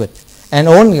Sanskrit. And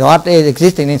only what is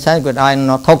existing in Sanskrit, I am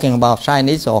not talking about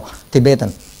Chinese or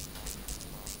Tibetan.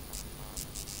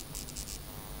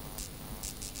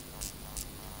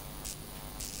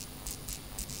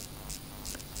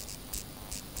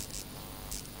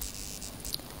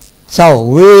 So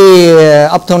we,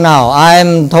 up to now, I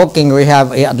am talking, we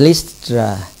have at least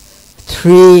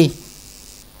three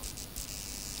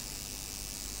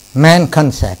main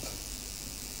concepts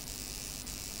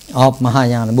of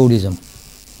Mahayana Buddhism.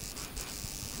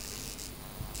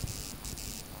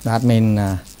 That means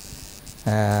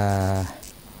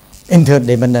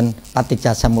interdependent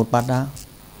paticca samuppada.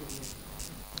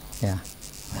 Yeah.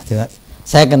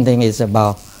 Second thing is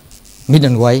about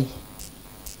middle way.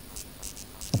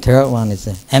 The third one is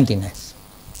emptiness.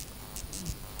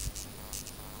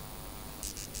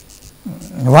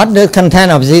 What the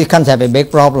content of this concept is a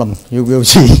big problem. You will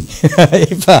see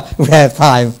if we have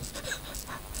time.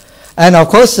 And of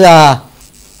course,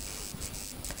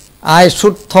 I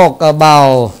should talk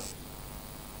about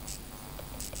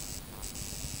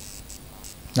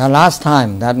the last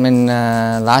time. That means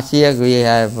last year we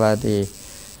have the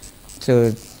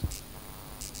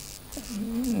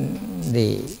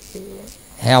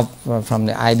help from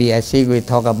the IBSC. We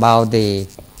talk about the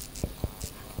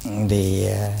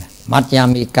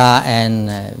Madhyamika and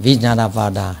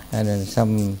Vijnanavada, and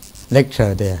some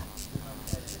lecture there.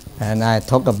 And I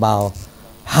talk about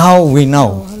how we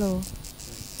know. Hello.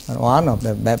 One of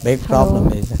the big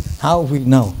problem is how we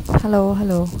know.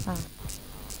 Hello.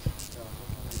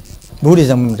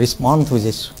 Buddhism responds to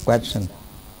this question.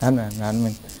 I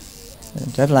mean,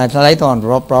 just like later on,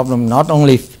 problem not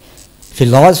only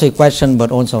philosophy question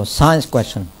but also science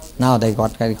question. Now they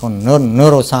got kind of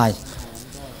neuroscience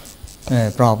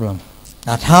problem.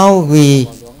 That's how we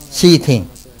see things.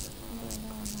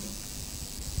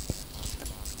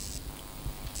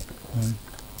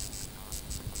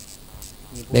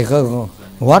 Because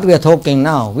what we are talking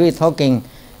now, we're talking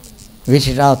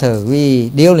with outer, we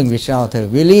dealing with outer,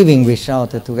 we living with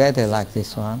outer together like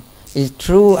this one. It's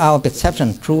through our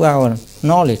perception, through our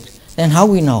knowledge. Then how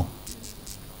we know?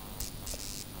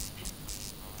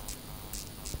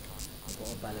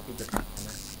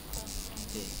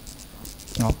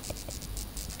 No.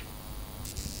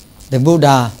 The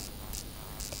Buddha,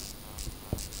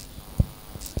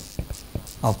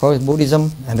 of course,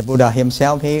 Buddhism, and the Buddha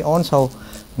himself, he also,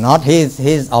 not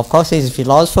his of course, he's a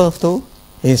philosopher too,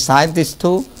 he's a scientist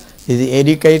too, he's an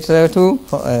educator too.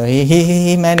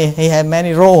 He had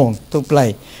many roles to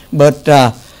play. But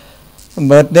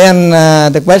then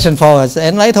the question for us,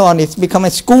 and later on it's become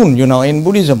a school, in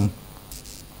Buddhism,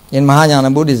 in Mahayana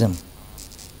Buddhism.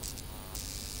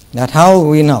 That's how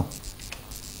we know.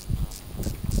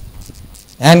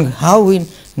 And how we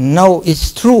know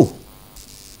it's true.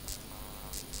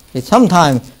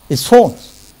 Sometimes it's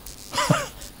false.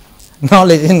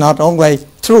 Knowledge is not always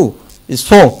true, it's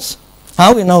false.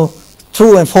 How we know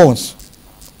true and false?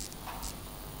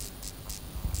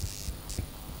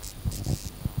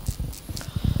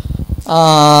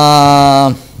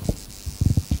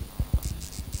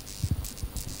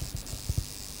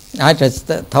 I just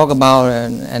talk about,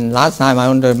 and last time I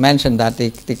want to mention that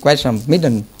the question of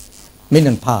middle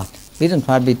part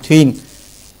between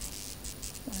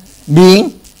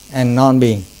being and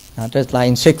non-being. Just like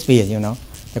in Shakespeare,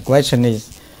 the question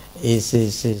is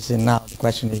now the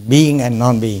question is being and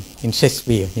non-being in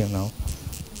Shakespeare,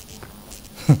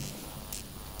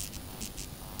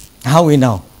 How we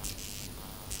know?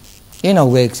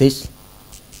 We exist.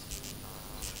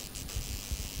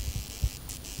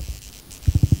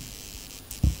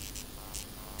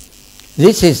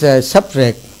 This is a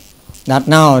subject that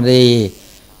now the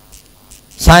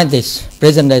scientists,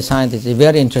 present-day scientists, are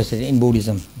very interested in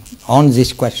Buddhism on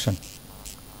this question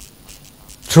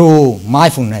through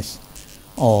mindfulness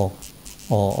or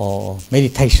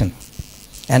meditation,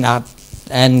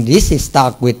 and this is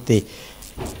start with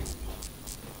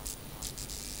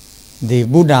the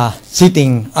Buddha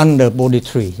sitting under Bodhi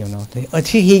tree.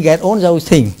 He get all those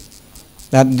things,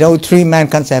 that those three main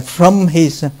concepts from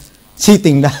his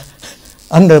sitting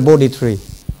under Bodhi tree,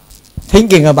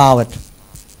 thinking about it.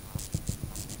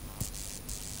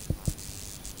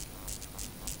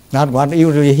 Not what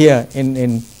usually here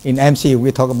in MC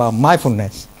we talk about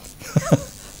mindfulness.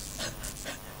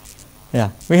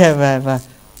 Yeah, we have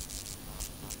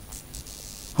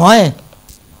why?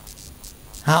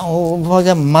 How for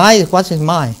the mind? What is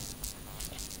mind?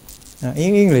 In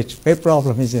English, very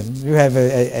problem is it? You have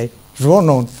a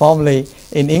journal formerly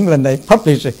in England. They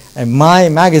publish a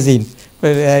Mind magazine.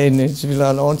 But in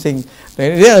own thing,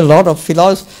 there are a lot of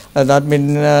philosophers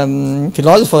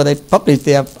they publish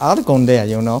their article there,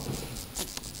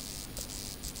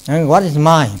 And what is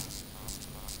mind?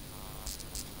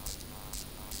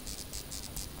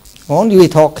 Only we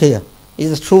talk here.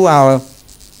 It's through our,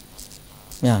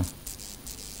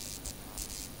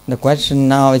 The question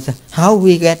now is how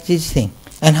we get this thing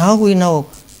and how we know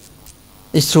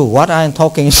it's true. What I am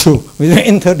talking is true. We're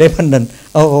interdependent.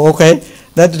 Oh, okay.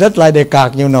 That's like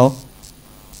Descartes,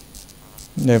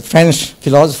 the French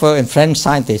philosopher and French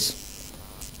scientist.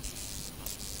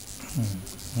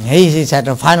 He said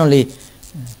finally,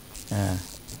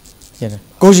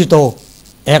 cogito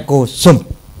ergo sum.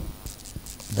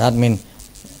 That means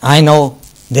I know,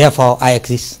 therefore I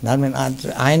exist. That means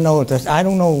I know that I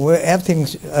don't know where everything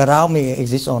around me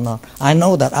exists or not. I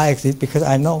know that I exist because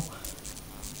I know.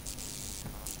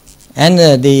 And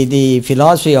the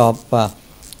philosophy of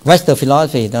Western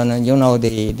philosophy,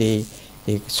 the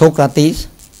Socrates,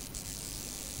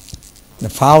 the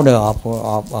founder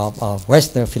of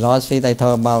Western philosophy, they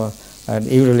talk about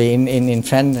usually in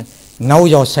French, know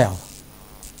yourself.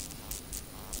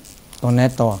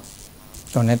 Connais-toi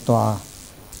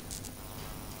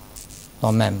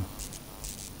toi-même.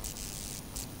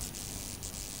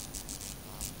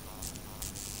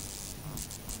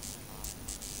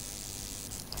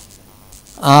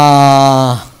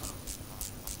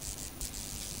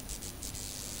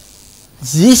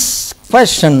 This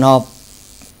question of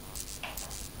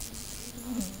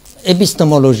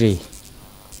epistemology,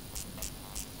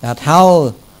 that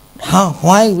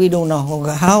why we don't know,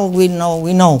 how we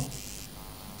know,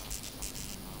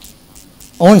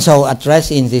 also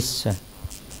addressed in this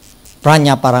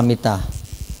Prajnaparamita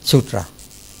Sutra.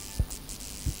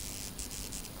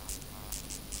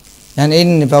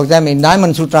 And for example, in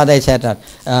Diamond Sutra they said that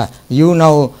You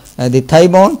know the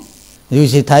table. You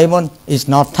see table is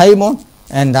not table,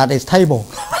 and that is table.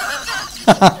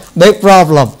 Big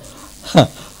problem.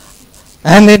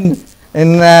 And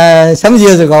in some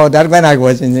years ago, that when I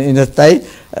was in the States,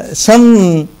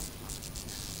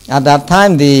 at that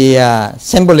time the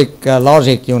symbolic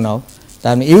logic,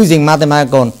 that using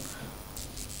mathematical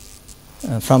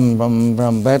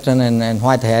from Burton and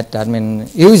Whitehead,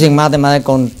 using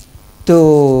mathematical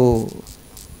to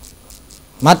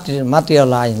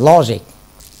materialize logic,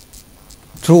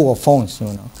 true or false,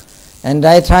 and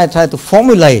they try to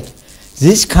formulate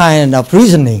this kind of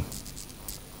reasoning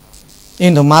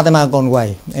into mathematical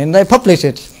way, and they publish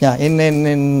it,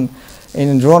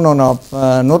 in journal of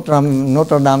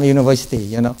Notre Dame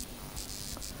University,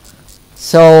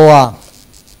 So,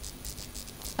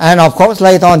 and of course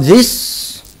later on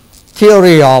this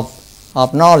theory of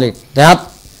knowledge, that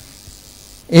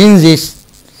in this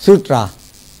sutra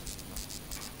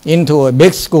into a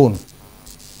big school,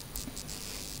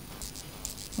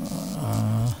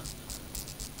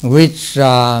 which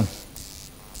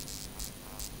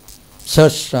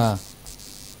such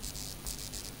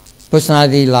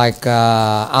personality like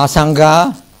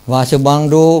Asanga,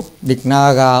 Vasubandhu,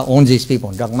 Diknaga, all these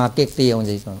people, Dharmakirti, all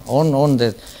these people, all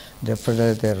the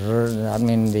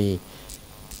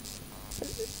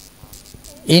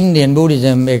Indian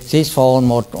Buddhism exists for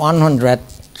almost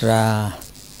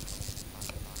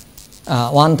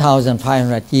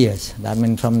 1,500 years. That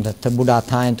means from the Buddha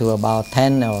time to about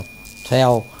 10 or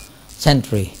 12th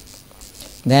century.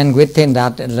 Then within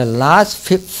that, the last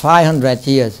 500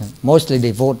 years, mostly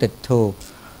devoted to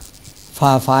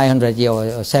 500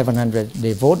 years or 700,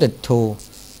 devoted to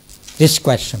this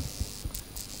question.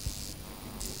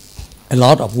 A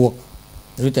lot of work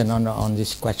written on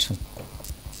this question.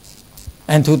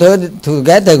 And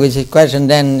together with this question,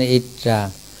 then it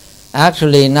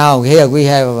actually now here we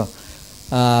have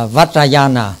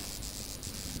Vajrayana,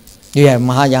 we have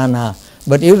Mahayana.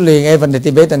 But usually even the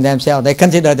Tibetans themselves, they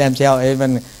consider themselves,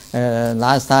 even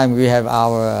last time we have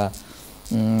our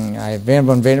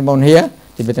Venerable here,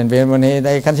 Tibetan Venerable here,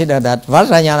 they consider that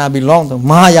Vajrayana belongs to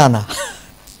Mahayana.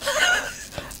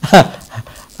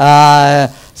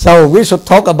 So we should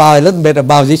talk about a little bit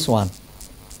about this one.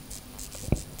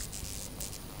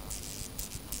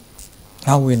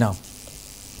 How we know?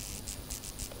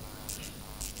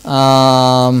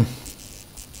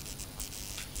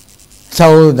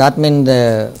 So that means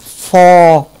the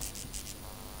four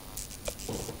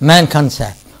main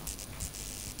concepts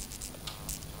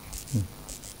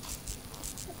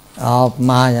of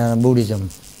Mahayana Buddhism.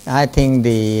 I think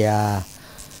if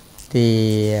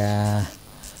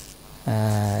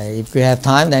we have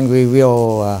time, then we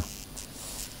will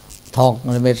talk a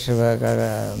little bit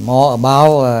more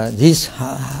about these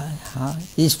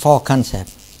four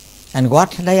concepts and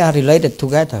what they are related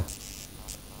together,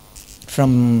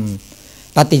 from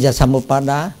Paticca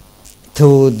Samuppada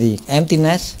to the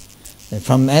emptiness,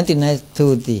 from emptiness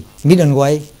to the middle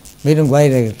way,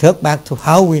 they talk back to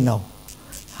how we know,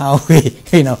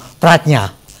 prajna,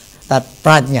 that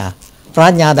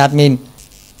means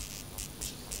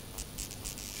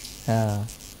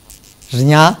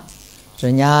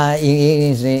jnana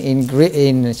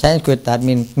in Sanskrit, that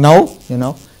means know,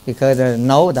 because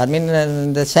know, that means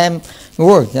the same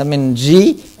word, that means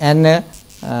G and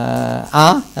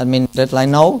that means that like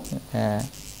know,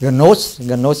 gnos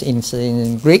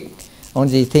in Greek,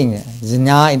 only thing,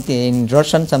 zna in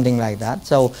Russian, something like that.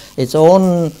 So its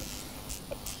own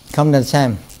come the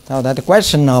same. So that's the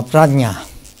question of prajna.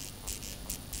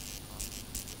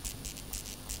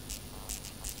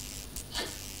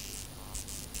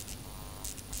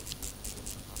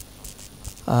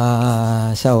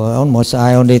 So almost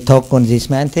I only talk on this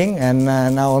main thing, and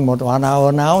now almost 1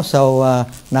 hour now. So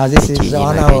now this is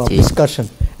 1 hour of discussion.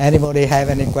 Anybody have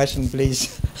any question,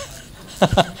 please?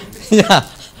 Yeah.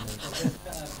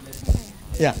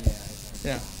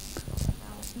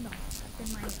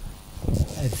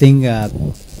 I think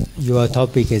your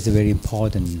topic is very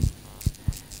important,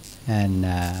 and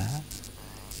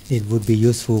it would be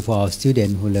useful for our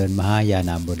students who learn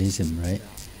Mahayana Buddhism, right?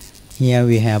 Here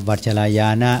we have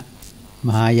Vajrayana,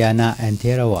 Mahayana, and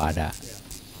Theravada.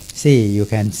 See, you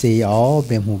can see all of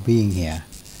them who being here.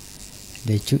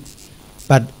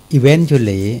 But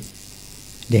eventually,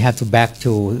 they have to back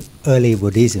to early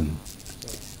Buddhism.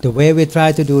 The way we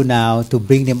try to do now to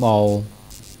bring them all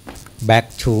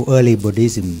back to early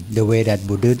Buddhism, the way that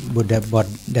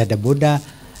the Buddha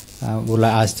would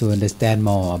like us to understand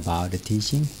more about the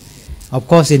teaching. Of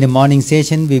course, in the morning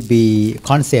session will be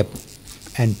concept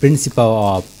and principle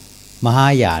of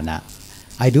Mahayana.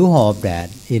 I do hope that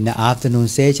in the afternoon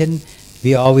session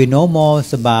we know more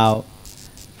about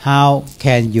how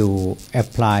can you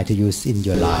apply to use in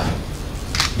your life.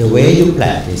 The way you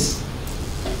practice.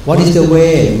 What is the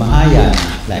way Mahayana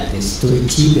practice to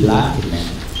achieve enlightenment?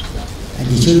 And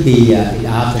it should be in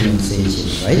afternoon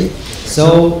session, right?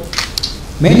 So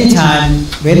many times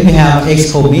when we have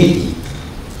exco meeting,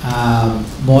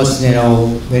 most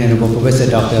Venerable Professor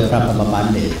Dr. Prof.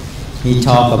 he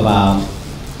talk about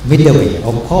middle way.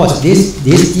 Of course,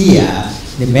 this year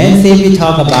the main thing we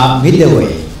talk about middle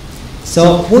way.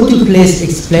 So would you please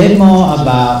explain more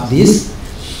about this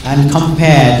and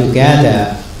compare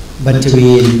together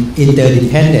between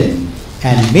interdependent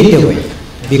and middle way?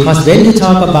 Because when you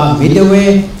talk about middle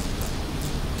way,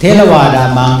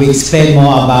 Theravada Manh will explain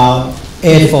more about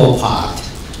Eightfold Path,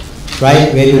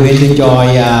 right? When you went to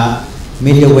join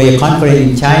middle way conference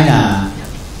in China,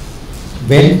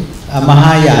 when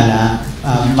Mahayana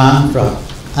monk from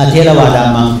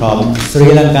Theravada monk from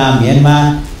Sri Lanka,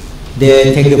 Myanmar,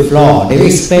 they take the floor. They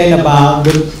explain about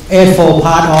the Eightfold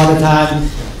Path all the time.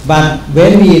 But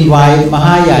when we invite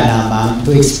Mahayana monk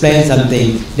to explain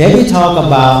something, then we talk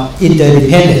about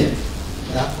interdependent.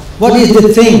 What is the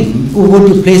thing? Would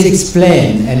you please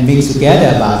explain and mix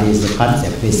together about this the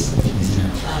concept, please?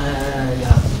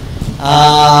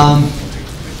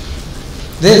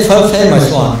 This first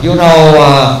famous one,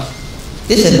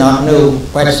 this is not new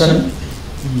question.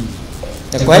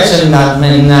 The question that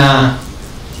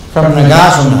from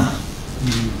Nagarjuna.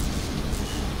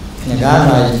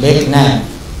 Nagarjuna is a big name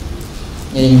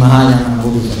in Mahayana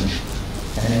Buddhism.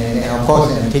 And of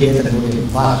course, in Tibetan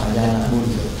Buddhism, Mahayana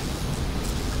Buddhism.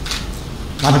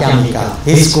 Madhyamika,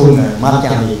 his school,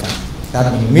 Madhyamika,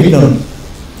 that means middle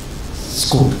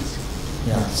school.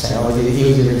 Yeah, so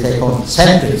usually they call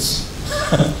centuries.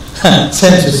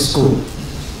 Century school,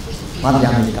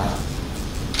 Madhyamika.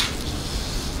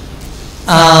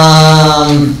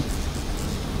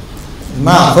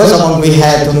 First of all, we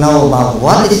have to know about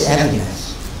what is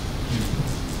emptiness.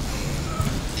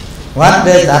 What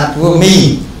does that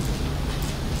mean?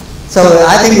 So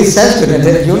I think it's Sanskrit.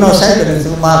 Sanskrit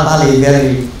in Pali is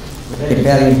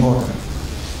very important.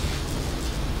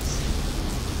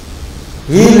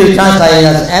 We usually translate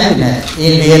as emptiness.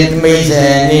 In Vietnamese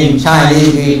and in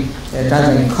Chinese, we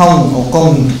translate không or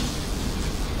kong.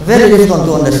 Very difficult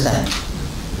to understand.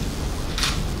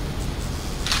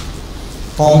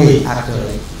 For me,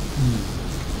 actually.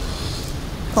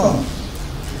 Không.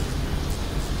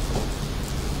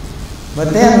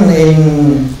 But then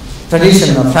in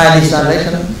tradition of Chinese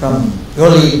translation from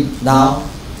early down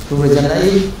to present,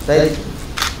 they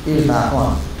use that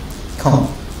one. Không.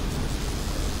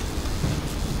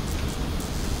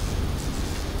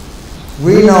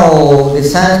 We know the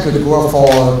Sanskrit word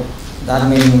for that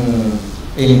means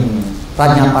in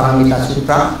Prajnaparamita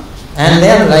Sutra, and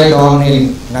then later on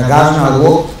in Nagarjuna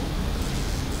book,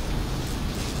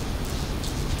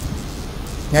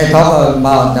 they talk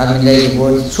about that means the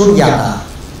word Sunyata.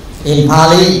 In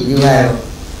Pali, you have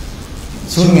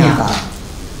Sunyata.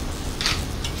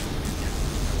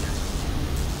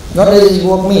 What does this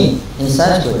word mean in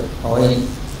Sanskrit or in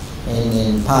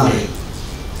Pali?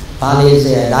 Pali is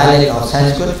a dialect of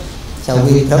Sanskrit, so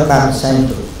we talk about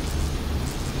Sanskrit.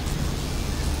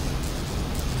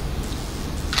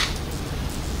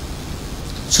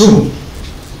 Sun,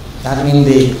 that means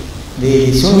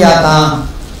the Sunyata.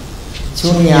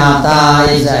 Sunyata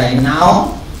is a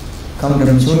noun, comes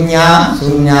from Sunya.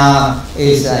 Sunya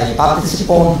is a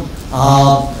participle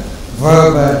of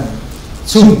verb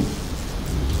sun.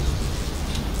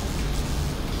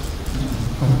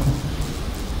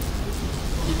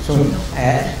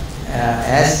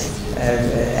 As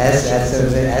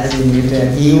in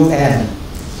UN.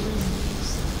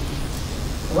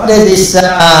 What does this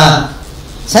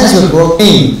Sanskrit word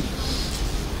mean?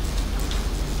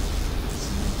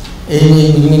 It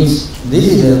means, this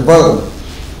is a verb,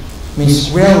 means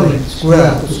square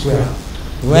to square.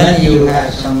 When you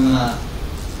have some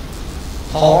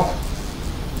talk,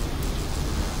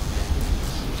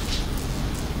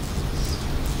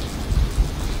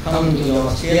 come to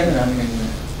your skin and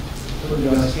put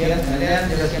your skin, and then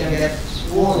the skin gets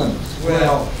swollen,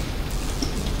 swell.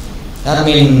 That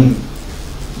means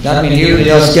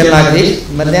your skin like this,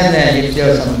 but then if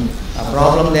there's some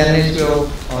problem, then it will,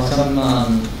 or some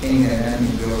thing, then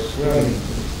it will swelling.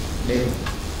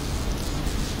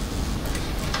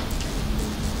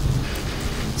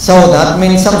 So that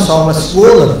means some sort of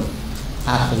swollen,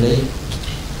 actually.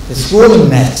 The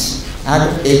swollenness.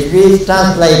 And if we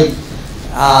translate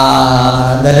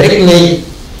directly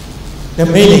the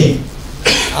meaning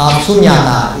of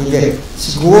Sunyata is the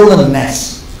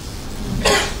swollenness.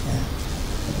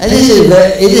 And this is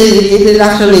it is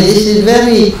actually, this is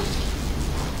very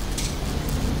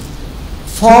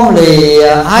formally,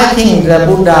 I think the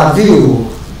Buddha view,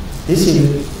 this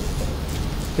is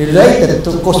related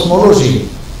to cosmology.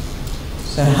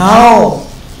 So how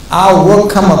our work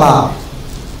come about.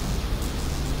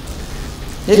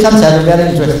 This concept is very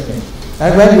interesting.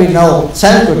 And when we know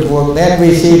Sanskrit work, then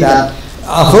we see that,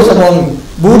 first of all,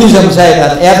 Buddhism says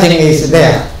that everything is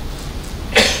there.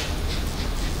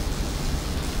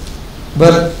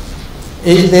 But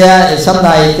it's there,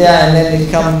 sometimes there, and then it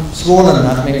becomes swollen.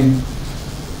 I mean,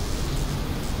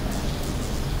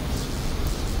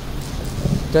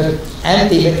 just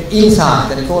empty inside,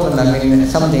 the colon, I mean,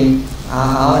 something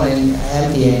out and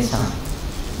empty inside.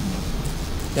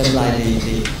 Just like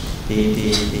the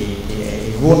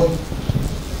wood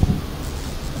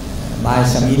by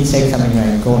some insect, something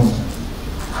like gold.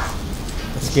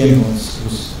 The skin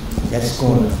gets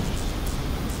golden.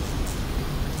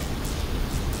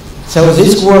 So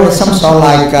this world is some sort of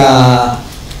like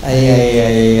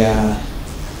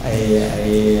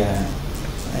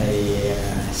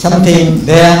something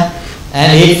there,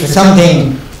 and if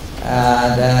something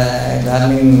that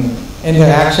means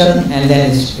interaction, and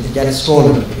then it gets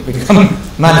swollen, it becomes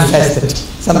manifested,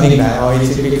 something like that, or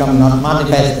it becomes not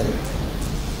manifested.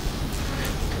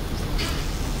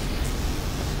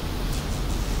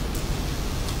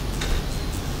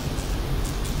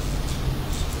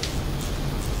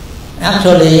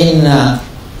 Actually,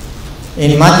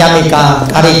 in Madhyamika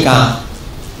Karika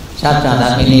chapter,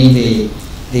 that means in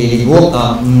the book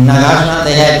of Nagarjuna,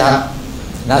 they had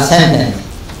that sentence.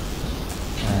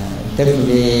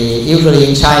 Usually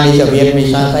in Chinese or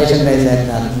Vietnamese translation, they said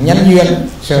that nhân duyên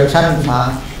sở sanh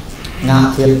pháp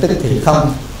ngã thiệt tức thì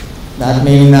không. That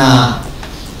means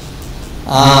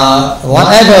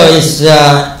whatever is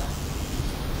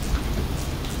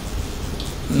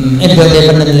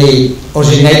independently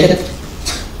originated,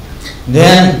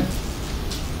 then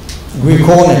we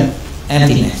call it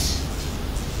emptiness.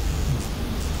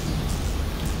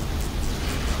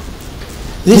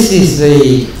 This is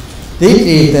the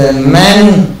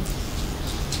main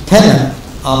tenet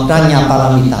of Prajna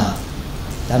Paramita.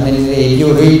 That means if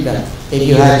you read, if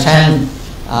you have chant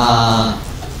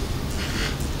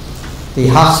the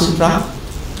Heart Sutra,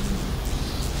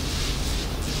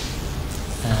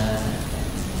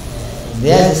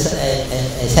 there's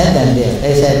a sentence there.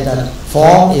 They said that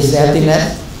form is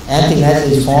emptiness, emptiness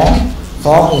is form,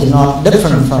 form is not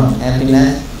different from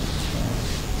emptiness,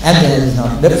 emptiness is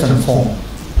not different form.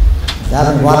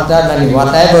 That means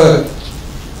whatever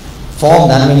form,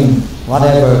 that means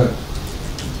whatever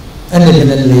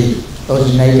independently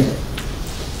originated,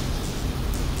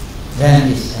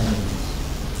 then is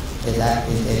emptiness. Is that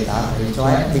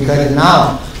right? Because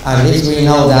now at least we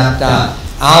know that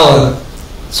our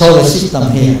solar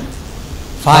system here,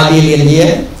 5 billion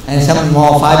years, and some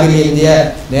more 5 billion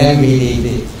years, then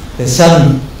the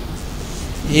sun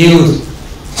used,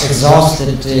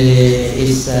 exhausted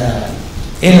its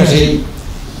energy,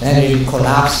 then it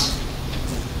collapsed,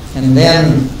 and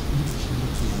then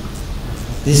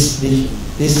this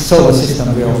solar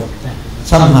system will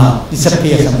somehow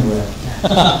disappear somewhere.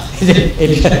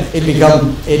 it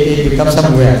becomes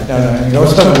somewhere, it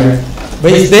goes somewhere,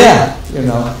 but it's there, you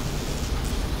know.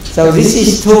 So this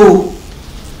is two,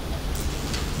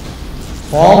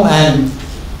 form and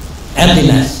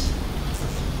emptiness,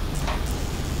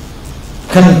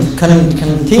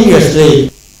 continuously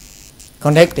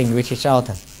connecting with each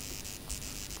other.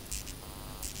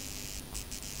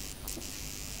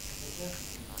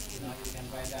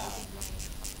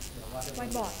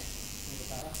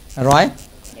 Right?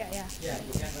 Yeah.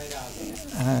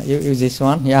 You use this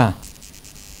one? Yeah.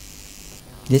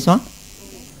 This one?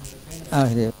 Oh,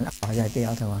 yeah, the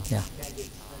other one. Yeah.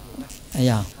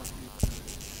 Yeah.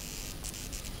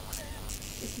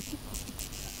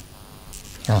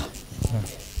 Yeah.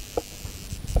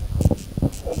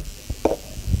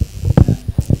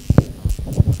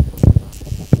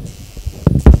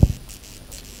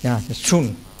 Yeah, the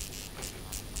chun.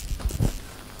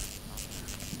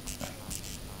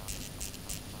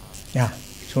 Yeah,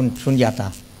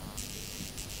 Sunyata.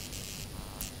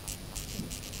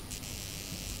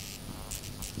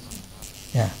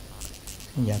 Yeah,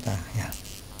 Sunyata. Yeah.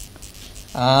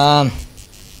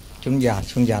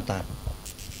 Sunyata.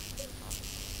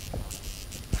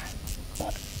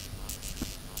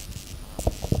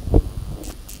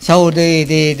 So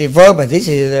the verb, this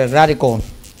is the radical.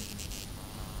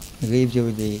 It gives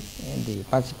you the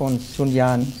participle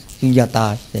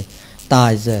sunyata. The ta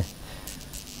is the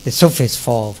suffix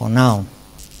for noun.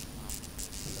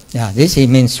 Yeah, this it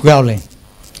means dwelling.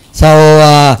 So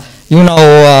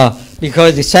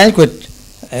because the Sanskrit,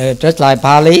 just like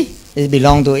Pali, it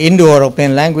belongs to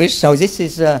Indo-European language. So this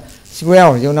is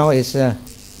well, you know, it's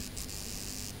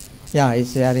yeah,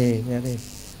 it's very,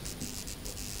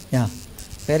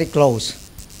 very close.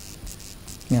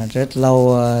 Yeah, just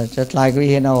low, just like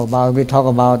we know about, we talk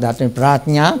about that in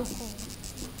Prajna.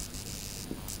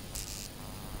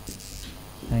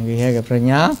 And we have a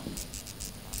Prajna.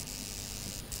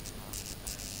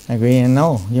 And we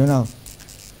know, you know.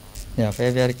 Yeah,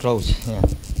 very, very close. Yeah.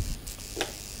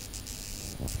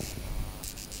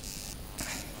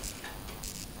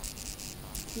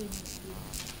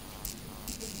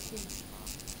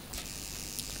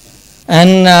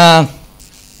 And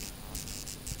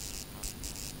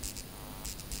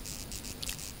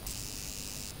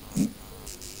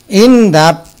in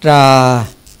that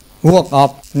work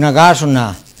of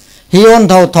Nagarjuna, he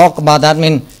also talk about that,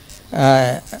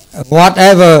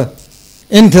 whatever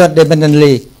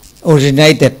interdependently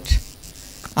originated,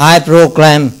 I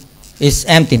proclaim is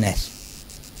emptiness.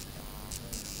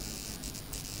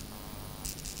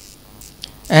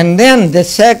 And then the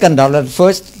second, or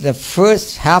the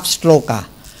first half sloka,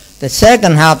 the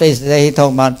second half is that he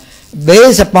talk about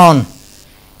based upon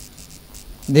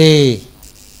the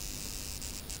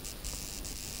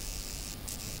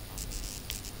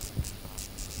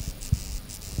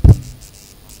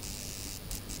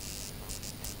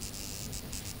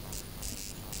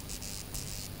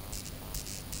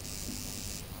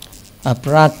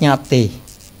prajñapti.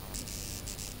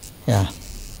 Yeah.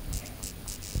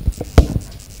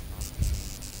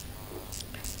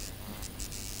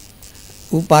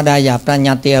 Upadaya,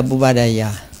 prajñapti,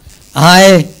 upadaya.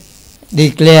 I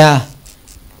declare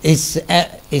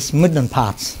its middle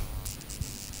parts.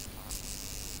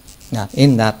 Yeah,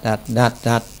 in that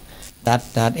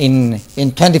in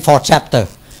 24th chapter,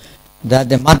 that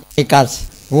the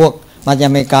Madhyamika's work,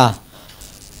 Madhyamika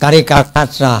Karika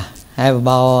Katra, have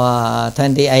about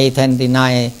 28,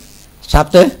 29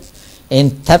 chapter.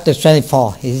 In chapter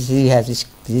 24, he has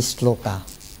this sloka,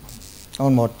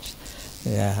 almost.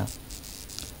 Yeah.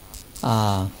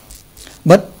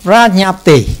 But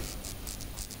prajñapti,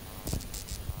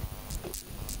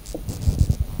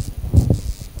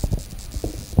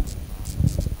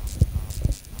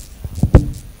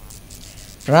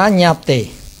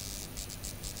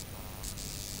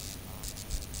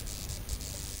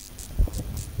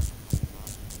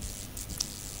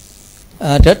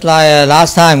 just like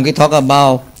last time we talked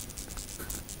about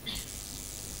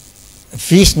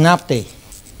Vishnapti.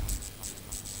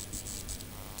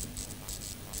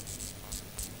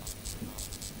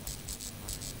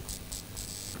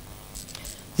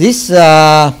 This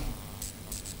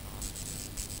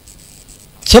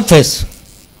surface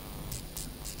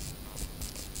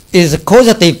is a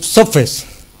causative surface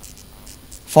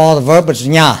for the verb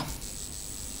jñā.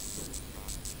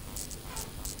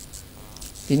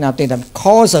 Nothing that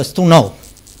causes us to know.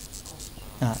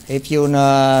 If you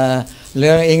learn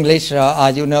English or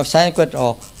you know Sanskrit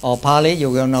or Pali, you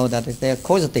will know that they are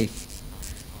causative,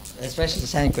 especially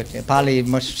Sanskrit. Pali is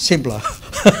much simpler.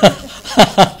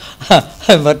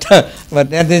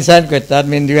 but in Sanskrit, that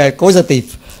means you are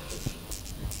causative.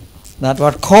 That's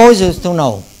what causes to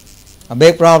know. A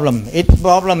big problem. Its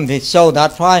problem is so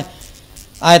that's why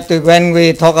when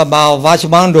we talk about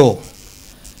Vajjabandhu,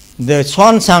 the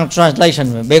Swansang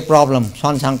translation, a big problem,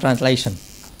 Swansang translation.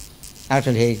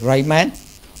 Actually, a great man.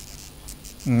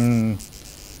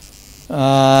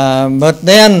 But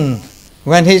then,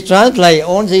 when he translates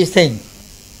all these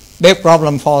things, big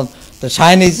problem for the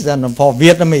Chinese and for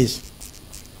Vietnamese.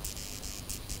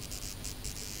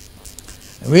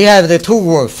 We have the two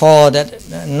words for that.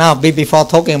 Now, before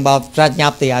talking about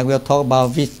prajñapti, I will talk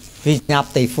about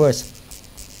Vishnapti first.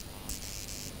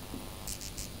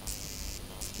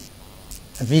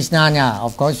 Vijnana,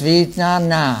 of course,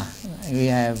 Vijnana. We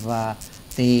have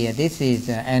this is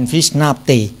and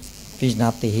Vishnapti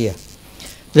here.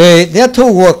 There are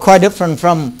two words quite different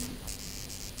from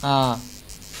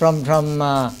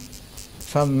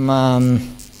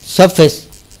surface.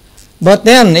 But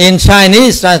then in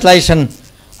Chinese translation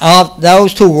of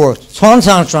those two words,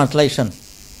 Swansang translation,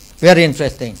 very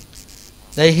interesting.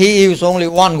 He used only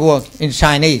one word in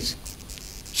Chinese,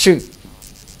 Shu.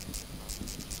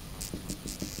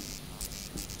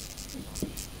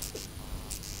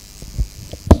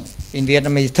 In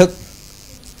Vietnamese, thức.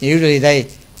 Usually they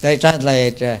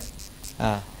translate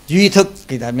duy thức,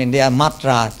 that means they are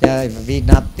matra,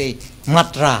 Vietnamese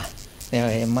matra, they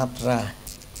are matra,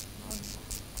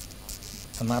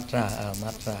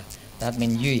 that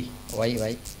means duy.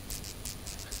 Wait.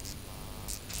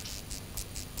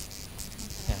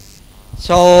 Yeah.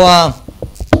 So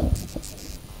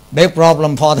big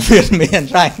problem for the Vietnamese and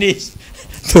Chinese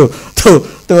to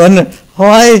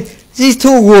why these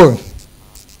two words.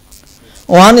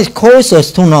 One is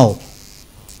closest to know,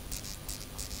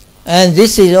 and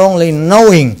this is only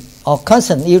knowing or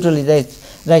consciousness. Usually they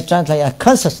translate as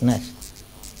consciousness,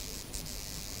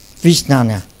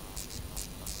 Vijnana.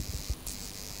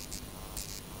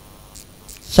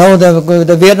 So the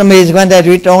Vietnamese, when they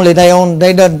read only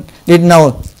didn't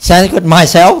know Sanskrit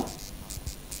myself.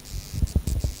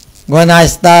 When I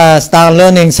start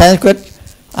learning Sanskrit,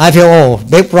 I feel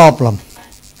big problem.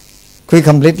 We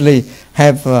completely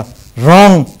have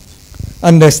wrong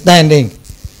understanding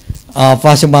of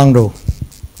Vasubandhu.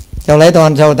 So later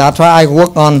on, so that's why I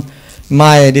work on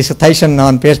my dissertation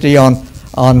on PhD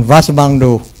on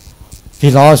Vasubandhu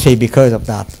philosophy because of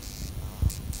that.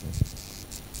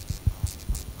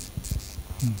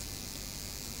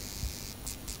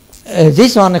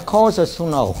 This one calls us to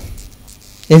know.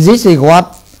 And this is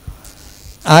what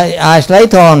I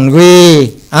later on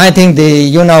I think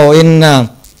in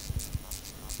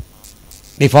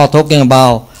before talking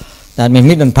about that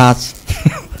middle path,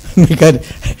 because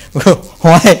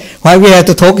why we have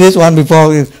to talk this one before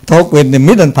we talk with the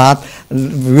middle path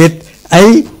with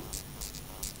a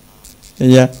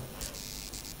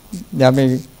that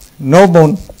means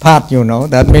noble path,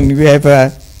 that means we have a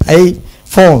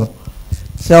fold.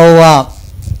 So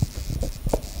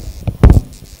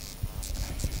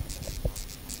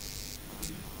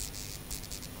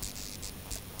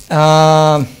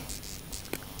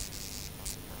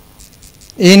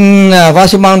in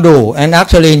Vasubandhu and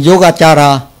actually in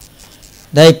Yogacara,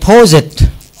 they posit,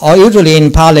 or usually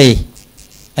in Pali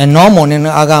and normal in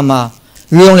Agama,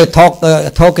 we only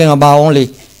talking about only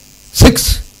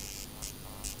 6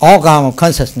 organs of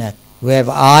consciousness. We have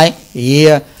eye,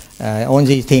 ear, all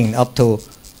these things up to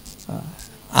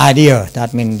idea,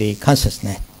 that means the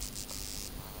consciousness.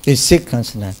 It's 6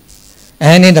 consciousness.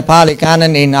 And in the Pali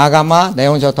Canon, in Agama, they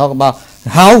also talk about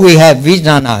how we have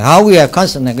Vijnana, how we have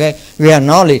consciousness, we have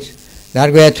knowledge,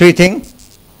 that we have 3 things,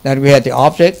 that we have the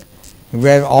object, we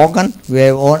have organ, we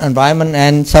have own environment,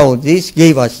 and so this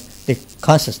gives us the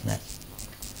consciousness.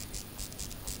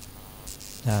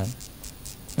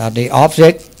 That the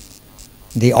object,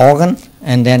 the organ,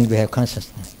 and then we have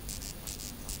consciousness.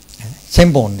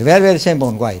 Simple, very, very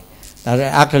simple way. That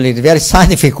actually the very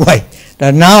scientific way.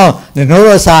 That now the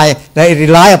neuroscience, they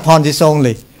rely upon this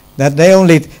only. That they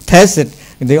only tested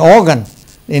the organ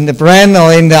in the brain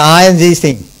or in the eye and these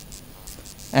things.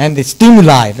 And the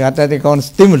stimuli, that they call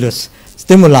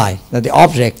stimuli, that the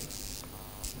object.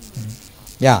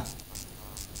 Yeah.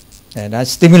 And that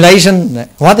stimulation,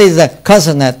 what is the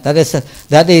consciousness?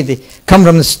 That is come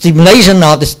from the stimulation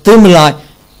of the stimuli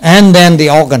and then the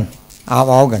organ, our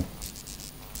organ.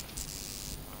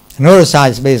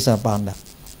 Neuroscience based upon that.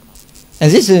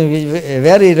 And this is a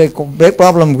very big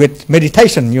problem with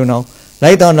meditation,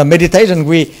 Later on the meditation,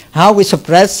 how we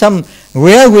suppress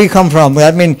where we come from.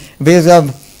 I mean,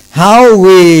 how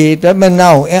we,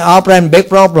 now, our brain big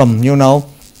problem,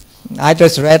 I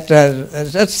just read,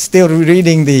 just still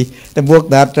reading the book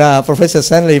that Professor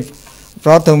Stanley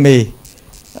brought to me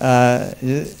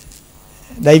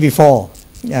day before,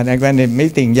 and I went to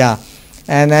meeting,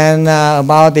 And then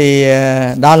about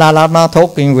the Dalai Lama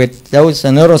talking with those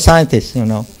neuroscientists,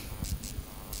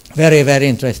 Very, very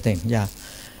interesting,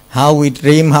 How we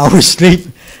dream, how we sleep,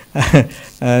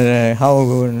 how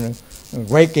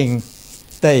waking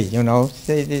day,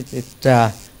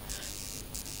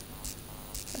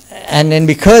 and then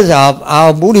because of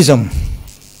our Buddhism,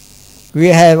 we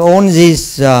have all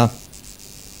this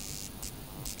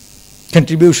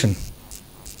contribution.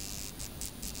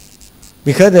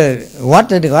 Because what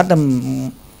the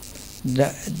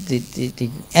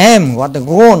aim, what the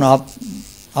goal of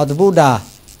the Buddha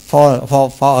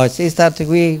for us is that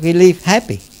we live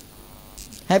happily,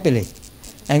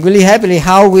 and we live happily.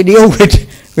 How we deal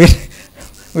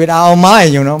with our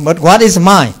mind, But what is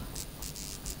mind?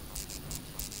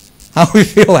 How we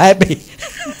feel happy.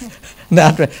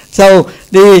 So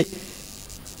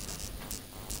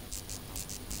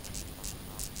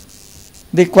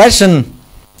the question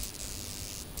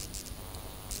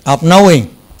of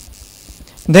knowing.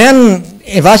 Then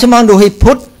Vasubandhu, he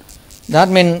put, that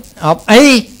means of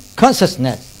a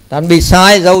consciousness. That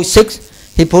besides those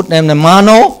 6, he put them the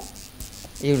mano,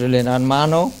 usually not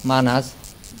mano, manas,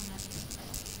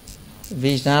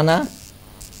 Vijnana,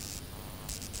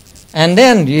 and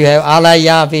then you have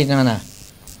alaya Vijnana.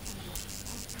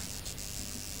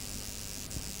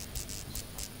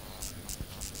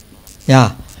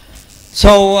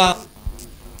 So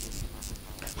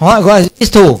these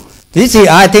two. This is,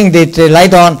 I think that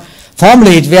later on,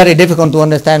 formally it's very difficult to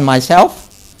understand myself.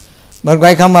 But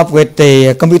why come up with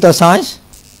the computer science?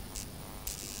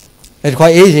 It's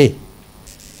quite easy.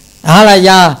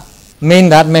 Alaya mean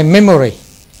that memory.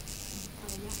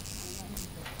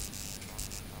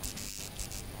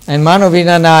 And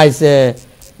Manovinana is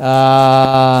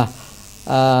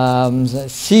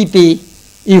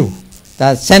CPU,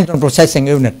 the central processing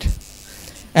unit.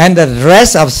 And the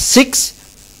rest of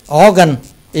 6 organ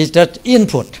is just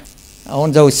input.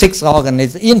 On those 6 organ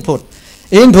is input.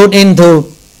 Input into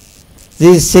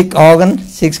these 6 organ,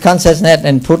 6 consciousness,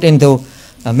 and put into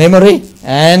memory,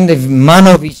 and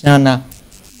Manovijnana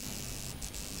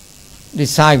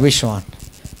decide which one.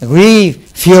 We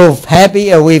feel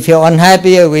happy or we feel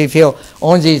unhappy or we feel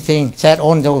all these things said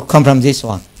on to come from this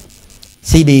one.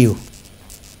 CBU.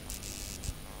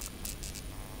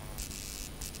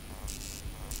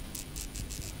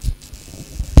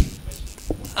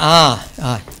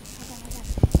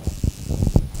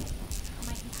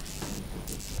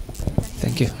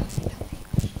 Thank you.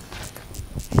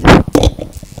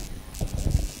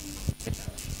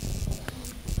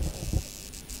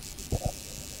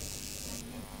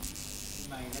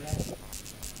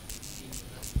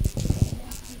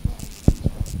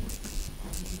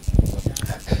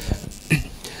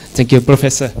 Thank you,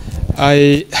 Professor.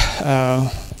 I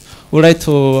would like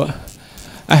to.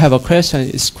 I have a question.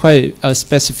 It's quite a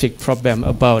specific problem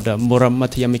about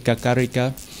Muramatayamika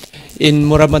Karika. In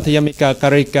Muramatayamika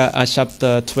Karika,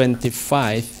 chapter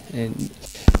 25, and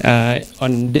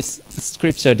on this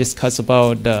scripture discuss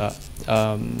about the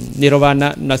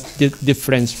nirvana not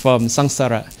different from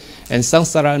samsara, and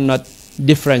samsara not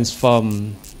different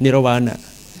from nirvana.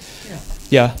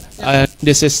 Yeah,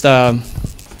 this is the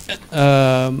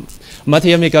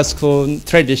Madhyamika school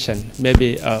tradition.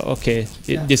 Maybe okay,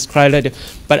 describe it.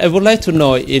 But I would like to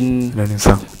know in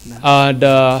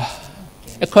the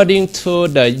according to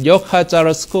the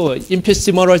Yogacara school,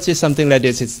 epistemology, something like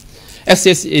this, is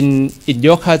exists in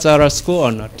Yogacara school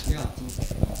or not?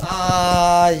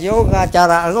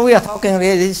 Yogacara, we are talking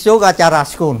this Yogacara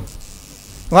school.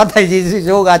 What is this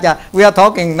Yogacara? We are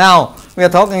talking now. We are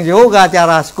talking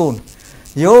Yogacara school.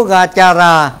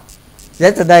 Yogacara.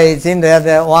 Yesterday, it's in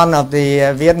the one of the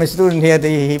Vietnamese students here.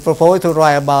 He proposed to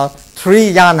write about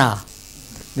 3 yana.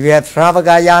 We have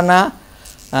Travagayana,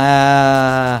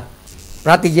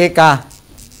 Pratijeka,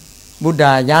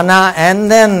 Buddha yana,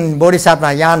 and then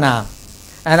Bodhisattva yana.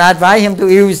 And I advise him to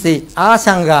use the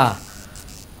Asanga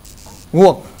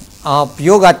work of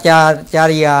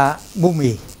Yogacarya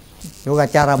Bhumi,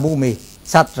 Yogacara Bhumi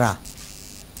Satra.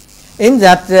 In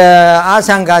that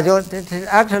Asanga,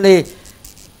 actually,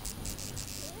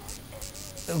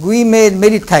 we may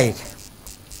meditate,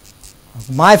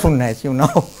 mindfulness, you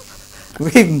know.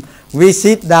 we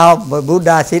sit down,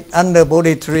 Buddha sit under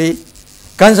Bodhi tree,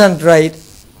 concentrate,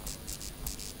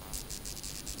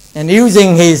 and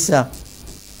using his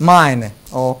mind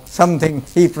or something,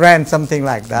 he planned something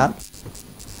like that,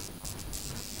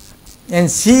 and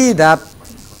see that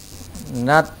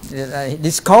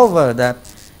discover that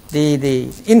the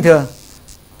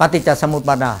inter-paticca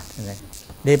samuppada,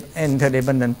 the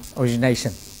interdependent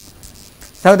origination.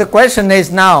 So the question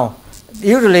is now,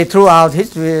 usually throughout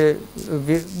history,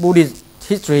 Buddhist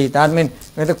history, that means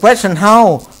the question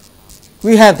how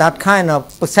we have that kind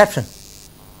of perception.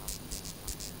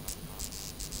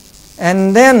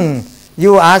 And then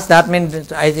you ask, that means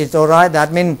it's all right,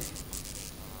 that means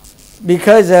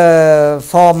because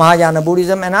for Mahayana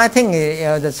Buddhism, and I think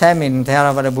the same in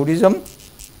Theravada Buddhism,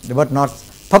 but not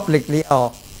publicly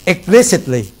or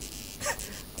explicitly.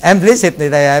 Implicitly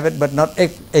they have it, but not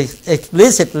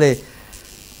explicitly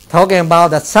talking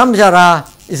about that samsara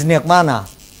is nirvana.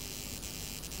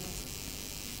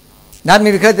 That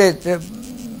means because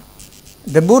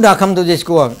the Buddha come to this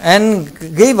world and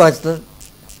gave us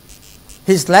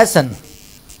his lesson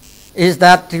is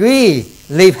that we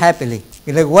live happily,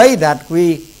 in the way that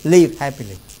we live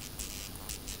happily.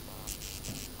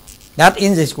 That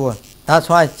in this world. That's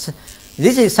why this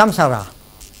is samsara.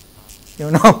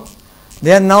 You know.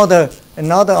 Then another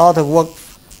author work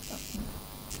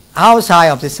outside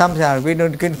of the samsara. We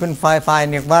couldn't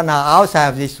find nirvana outside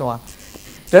of this one.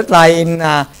 Just like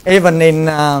even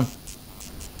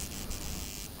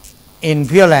in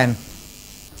Pure Land.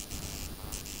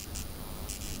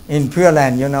 In Pure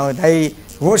Land, you know, they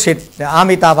worship the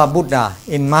Amitabha Buddha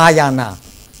in Mahayana.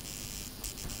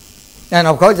 And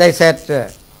of course they said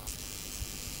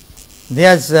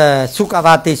there's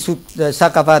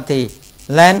Sakavati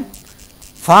land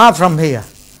far from here,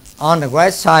 on the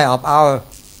west side of our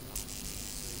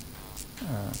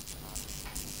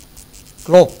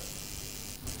globe.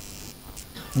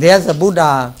 There's a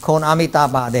Buddha called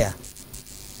Amitabha there.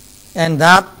 And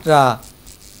that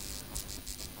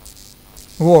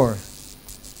world.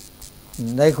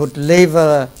 They could live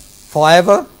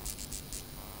forever.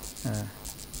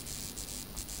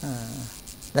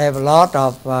 They have a lot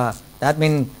of that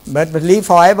means, but live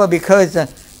forever because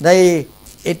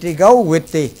it go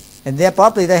with and they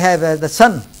probably they have the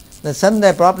sun. The sun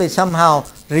they probably somehow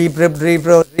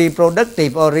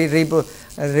reproductive or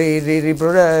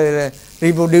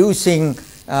reproducing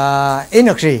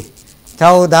energy,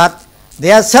 so that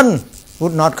their sun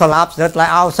would not collapse just like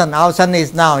our sun. Our sun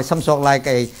is now some sort of like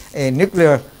a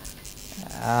nuclear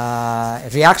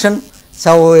reaction.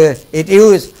 So it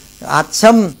is at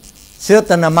some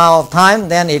certain amount of time,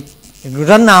 then it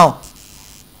run out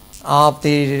of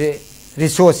the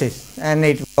resources and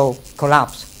it will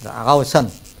collapse, our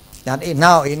sun. That is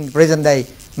now in present day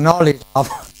knowledge of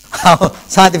our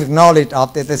scientific knowledge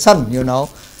of the sun,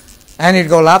 and it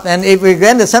collapse. And if we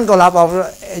when the sun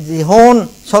collapse, the whole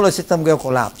solar system will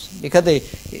collapse because if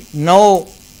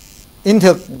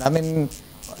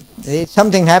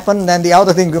something happen, then the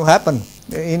other thing will happen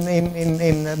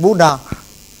in Buddha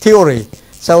theory.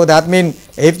 So that means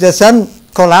if the sun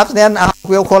collapse, then Earth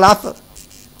will collapse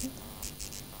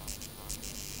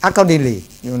accordingly,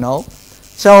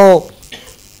 So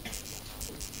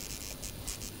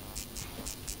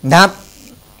that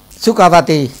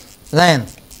Sukhavati land,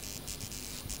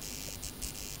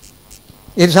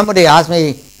 if somebody asks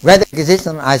me whether it exists,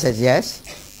 I said yes.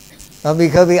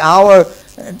 Because with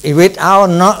our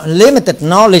limited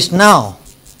knowledge now,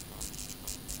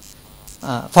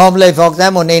 formally, for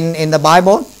example, in the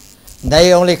Bible,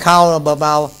 they only count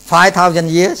about 5,000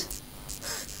 years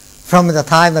from the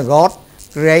time that God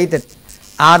created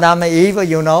Adam and Eve,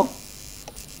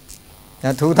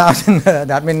 2,000,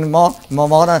 that means more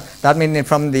than, that means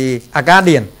from the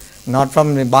Akkadian, not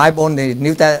from the Bible,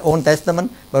 the Old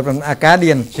Testament, but from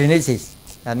Akkadian Genesis.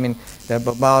 That means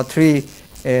about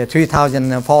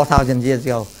 3,000, 4,000 years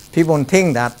ago. People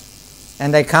think that,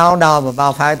 and they count down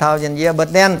about 5,000 years,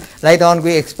 but then later on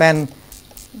we expand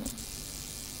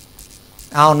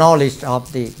our knowledge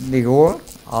of the world,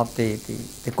 of the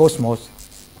cosmos,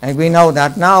 and we know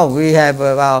that now we have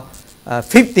about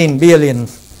 15 billion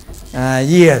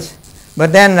years.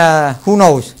 But then who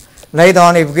knows? Later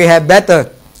on, if we have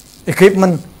better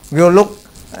equipment, we'll look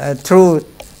through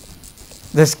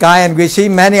the sky and we see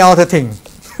many other things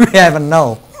we haven't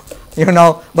know,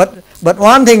 But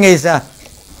one thing is,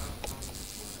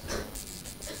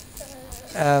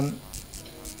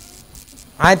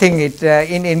 I think it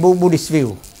in Buddhist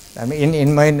view. I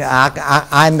mean,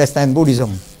 I understand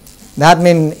Buddhism. That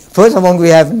means first of all we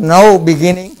have no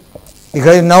beginning,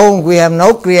 because we have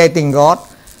no creating God,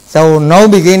 so no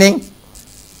beginning.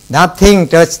 That thing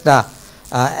just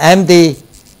empty,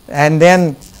 and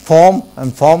then form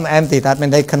and form empty. That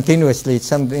means they continuously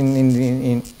something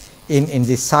in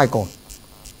this cycle.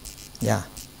 Yeah.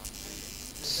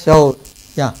 So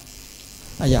yeah.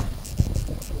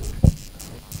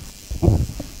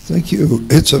 Thank you.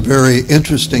 It's a very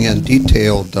interesting and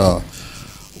detailed,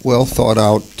 well thought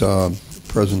out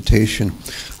presentation.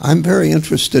 I'm very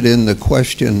interested in the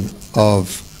question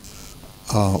of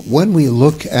when we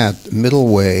look at middle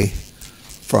way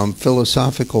from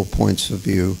philosophical points of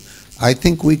view, I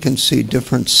think we can see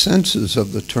different senses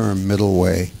of the term middle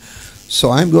way.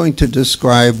 So I'm going to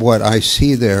describe what I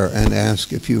see there and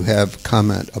ask if you have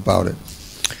comment about it.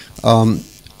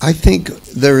 I think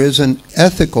there is an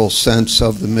ethical sense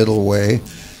of the middle way,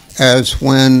 as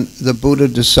when the Buddha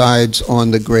decides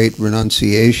on the great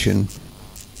renunciation.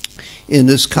 In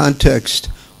this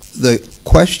context, the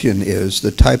question is,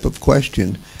 the type of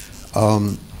question,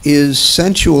 is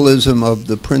sensualism of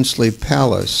the princely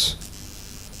palace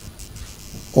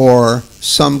or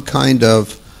some kind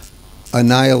of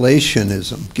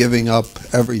annihilationism, giving up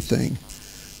everything?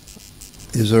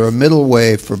 Is there a middle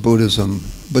way for Buddhism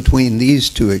between these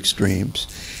two extremes?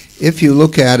 If you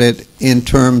look at it in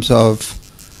terms of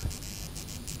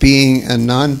being and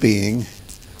non-being,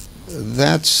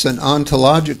 that's an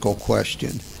ontological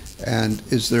question. And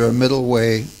is there a middle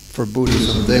way for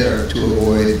Buddhism there to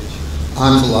avoid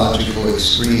ontological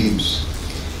extremes?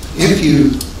 If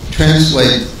you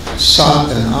translate sat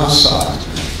and asat,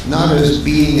 not as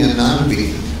being and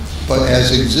non-being, but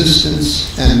as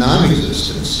existence and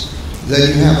non-existence, then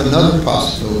you have another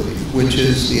possibility, which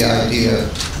is the idea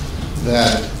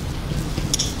that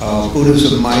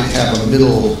Buddhism might have a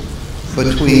middle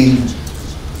between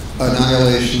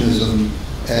annihilationism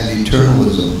and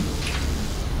eternalism.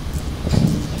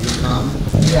 Your comment?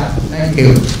 Yeah, thank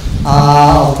you.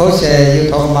 Of course, you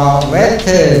talk about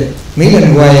better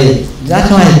middle way. That's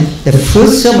why the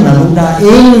first sermon of Buddha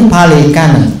in Pali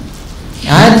Canon,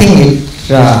 I think it's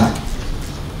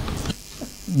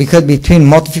because between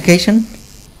mortification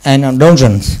and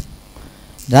indulgence.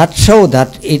 That show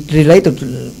that it related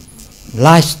to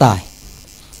lifestyle,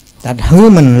 that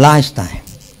human lifestyle.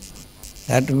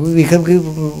 That we can give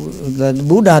the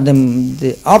Buddha,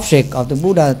 the object of the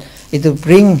Buddha is to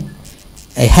bring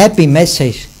a happy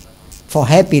message for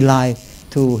happy life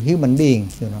to human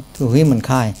beings, to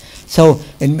humankind. So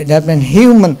that means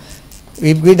human,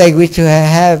 if they wish to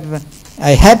have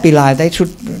a happy life, they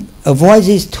should avoid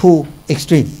these two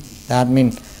extremes. That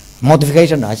means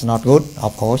mortification is not good,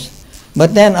 of course,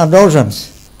 but then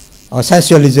indulgence or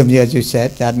sensualism, as you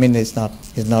said, that means it's not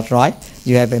right.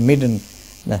 You have a middle.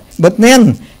 But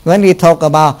then when we talk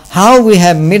about how we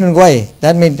have middle way,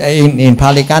 that means in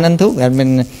Pali Canon too, that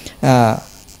means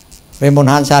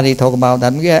Rembonansari talk about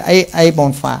that. A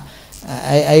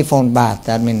phone bath,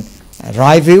 that means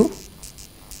right view,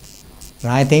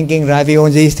 right thinking, right view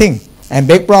on these things. And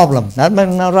big problem, that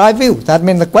means right view. That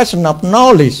means the question of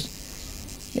knowledge.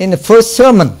 In the first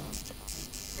sermon,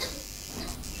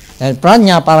 and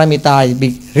Prajna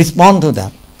Paramita respond to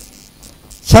that.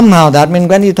 Somehow that means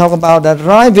when you talk about that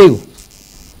right view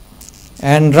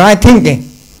and right thinking,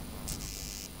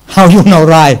 how you know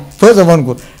right? First of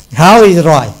all, how is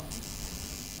right?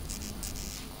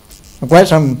 A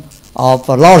question of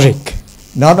logic,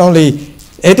 not only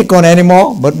ethical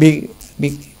anymore, but be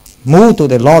moved to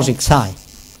the logic side,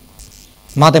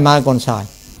 mathematical side.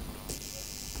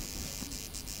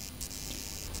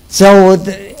 So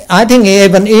I think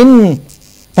even in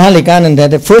Pali Canon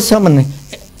that the first sermon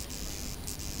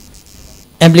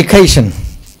implication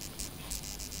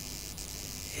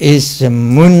is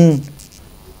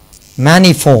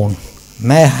manifold,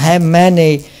 have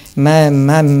many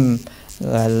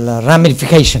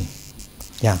ramification.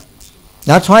 Yeah,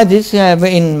 that's why this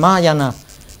in Mahayana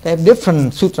they have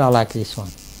different sutra like this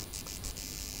one.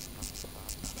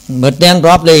 But then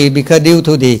probably because due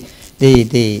to the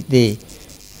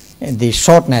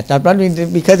shortness, that probably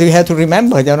because we have to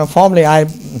remember, formally now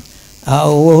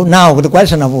the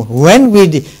question of when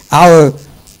our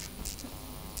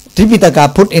Tripitaka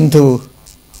put into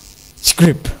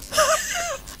script,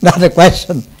 that's the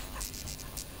question.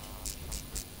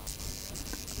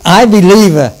 I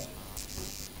believe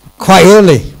quite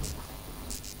early.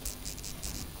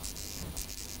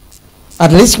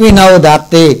 At least we know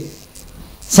that the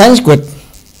Sanskrit,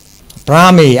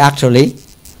 Brahmi actually,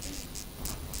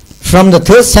 from the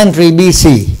 3rd century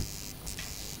BC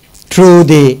through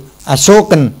the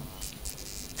Ashokan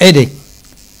edict,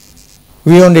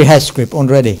 we only have script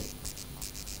already.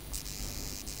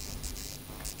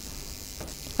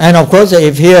 And of course,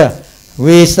 if here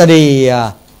we study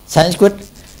Sanskrit,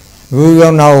 we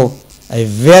will know a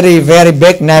very, very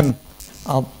big name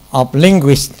of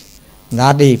linguist,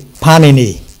 that is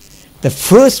Panini, the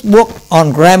first book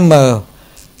on grammar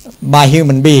by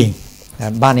human being,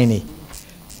 Panini.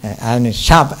 And a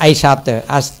chapter,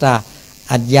 Asta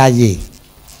Adhyayi.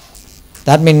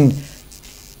 That means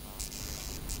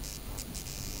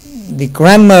the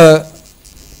grammar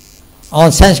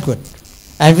on Sanskrit,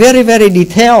 and very, very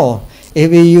detailed.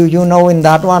 If you know in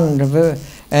that one,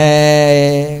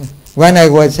 when I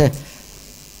was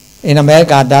in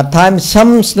America at that time,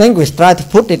 some linguists tried to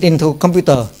put it into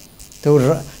computer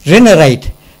to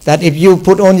generate that if you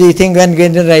put only thing when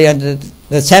generate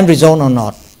the same result or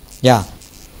not. Yeah.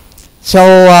 So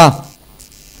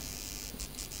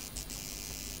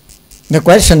the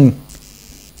question,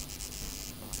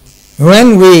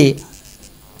 when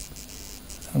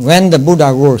the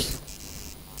Buddha words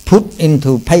put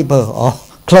into paper or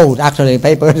cloth, actually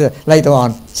paper later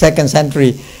on, 2nd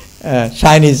century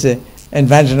Chinese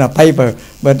invention of paper,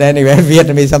 but anyway,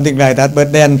 Vietnamese something like that.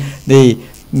 But then the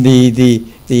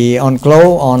on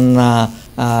cloth, on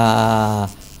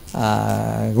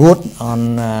wood,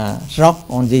 on rock,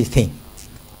 on these things.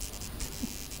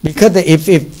 Because if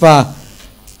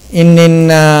in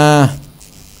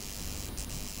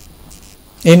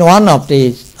one of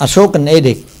the Ashokan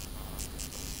edict,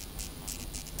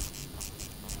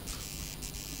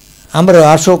 Emperor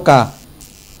Ashoka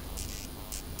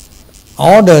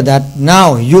ordered that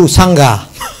now you Sangha,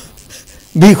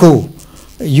 Bhikkhu,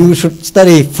 you should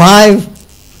study 5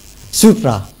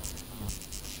 sutra.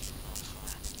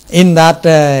 In that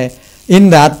the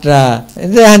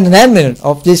name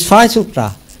of these 5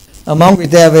 sutra, among which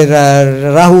there were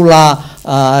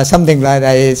Rahula, something like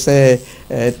that, is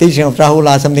teaching of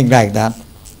Rahula, something like that.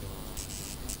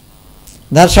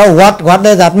 That's how. What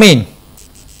does that mean?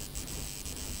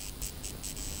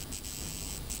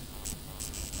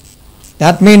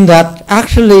 That means that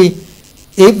actually,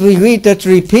 if we just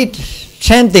repeat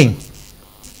chanting,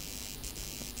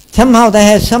 somehow they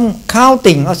have some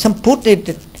counting or some put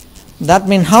it. That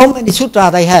means how many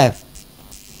sutra they have.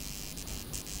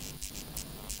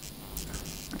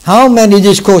 How many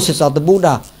discourses of the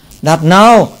Buddha that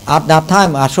now, at that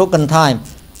time, Ashokan time,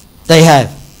 they have.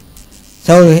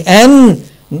 So, and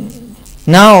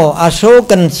now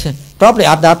Ashokan, probably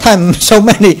at that time, so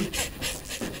many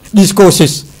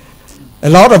discourses, a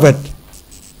lot of it.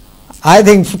 I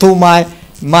think to my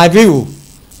view,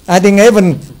 I think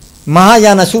even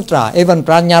Mahayana Sutra, even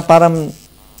Prajna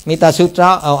Paramita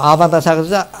Sutra or Avantasaka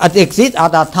Sutra, it exists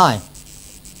at that time.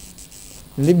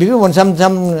 Some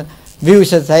views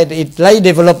say it's late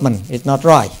development, it's not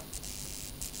right.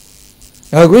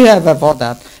 We have for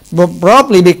that. But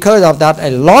probably because of that, a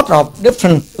lot of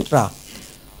different sutra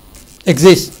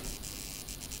exist.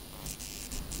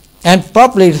 And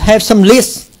probably have some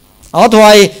list.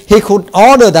 Otherwise, he could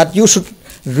order that you should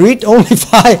read only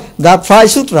five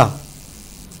sutra.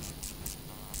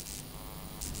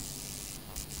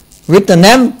 With the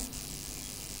name,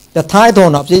 the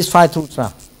title of these 5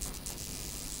 sutra.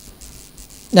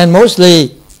 And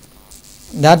mostly,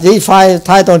 that these 5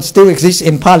 titles still exist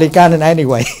in Pali Canon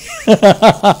anyway.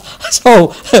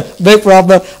 So, big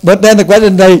problem. But then the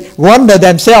question, they wonder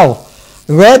themselves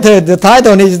whether the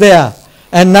title is there.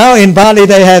 And now in Pali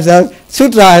they have the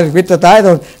sutra with the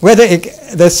title, whether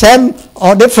the same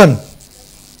or different.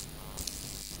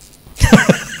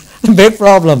 Big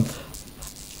problem.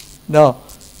 No,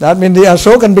 that means the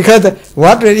Ashokan, because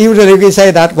what usually we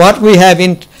say that what we have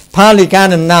in Pali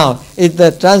Canon now is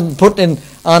the put in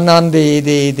on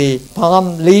the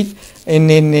palm leaf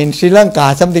in Sri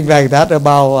Lanka, something like that,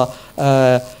 about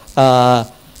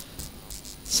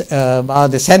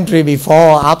the century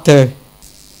before, after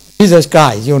Jesus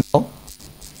Christ, you know,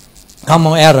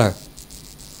 common error.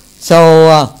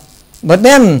 So, but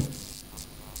then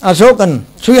Ashokan,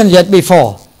 300 years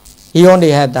before, he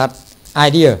only had that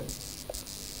idea.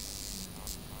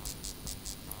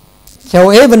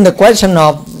 So even the question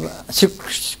of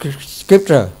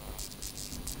scripture.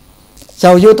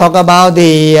 So you talk about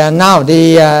the now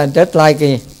the just like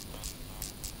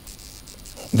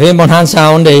Vimon Hansa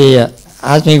only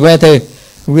asked me whether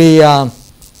we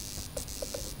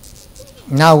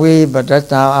now we, but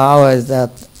that's our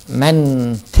that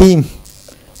main theme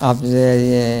of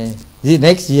the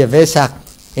next year Vesak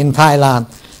in Thailand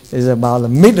is about the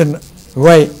middle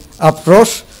way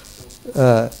approach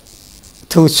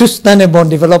to sustainable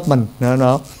development.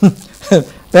 No.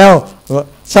 Well,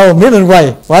 so middle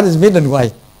way. What is middle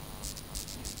way?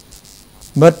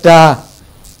 But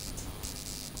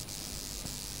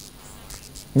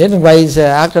middle way is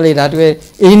actually that way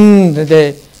in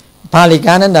the Pali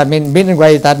Canon. That means middle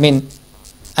way. That means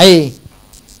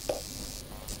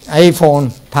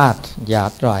phone path. Yeah,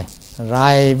 right.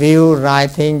 Right view,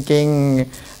 right thinking,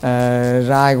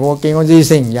 right working on these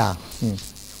things. Yeah.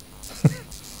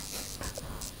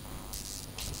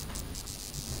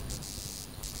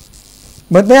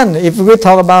 But then, if we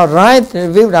talk about right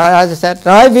view, as I said,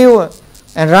 right view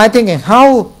and right thinking,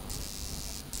 how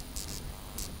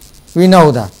we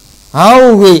know that?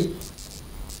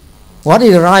 What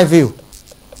is right view?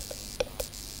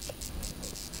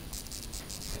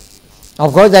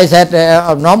 Of course, they said,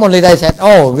 normally they said,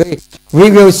 oh,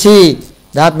 we will see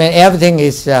that means everything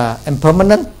is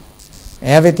impermanent,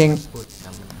 everything.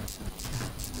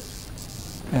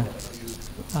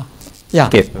 Yeah.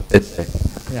 Okay.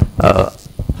 Yeah.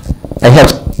 I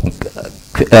have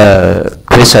a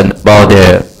question about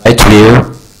the right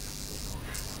view.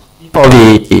 Before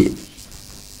we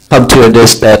come to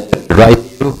understand the right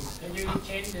view,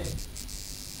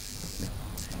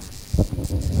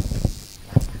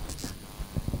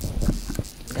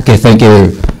 okay, thank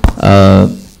you.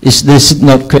 This is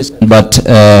not question, but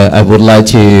I would like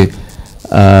to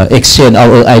exchange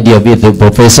our idea with the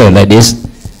professor like this.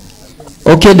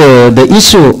 Okay, the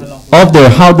issue of the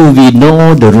how do we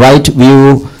know the right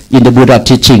view in the Buddha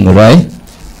teaching, right?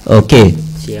 Okay,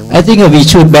 I think we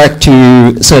should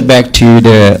search back to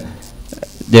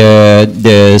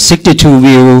the 62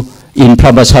 view in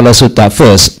Brahmachala Sutta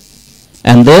first,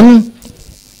 and then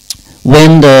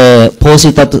when the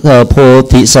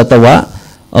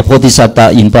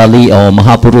Bodhisattva in Pali or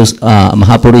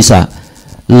Mahapurisa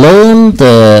learn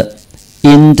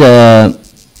in the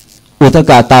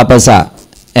Uttakatapasa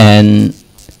and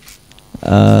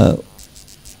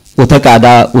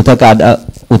Uttakada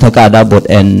Bot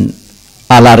and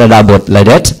Alarada Bot like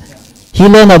that, he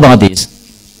learned about this.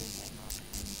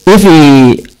 If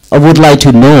we would like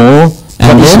to know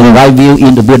what is the right view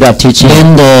in the Buddha teaching,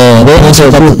 when the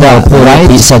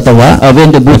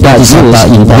Buddha is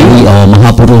in Pali or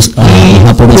Mahapurisa,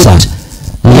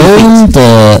 learn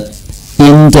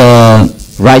in the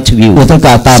right view,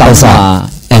 Uttakatapasa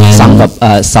and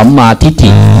Samma Tithi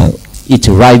it's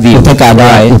right view.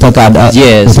 Right?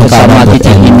 Yes, Samadhi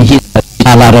in his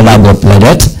like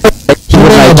that. He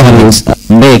would like to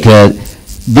make a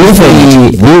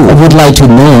different view. I would like to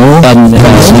know and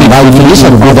by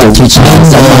definition of Buddha teaching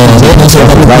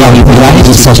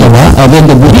when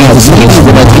the Buddha is speaking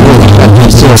Buddha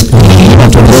he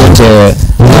have to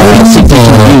learn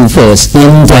view first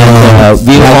in the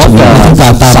view of the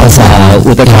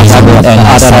Uttakata and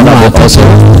Adharana also,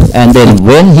 and then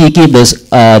when he gives us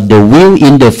the view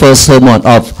in the first sermon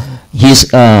of his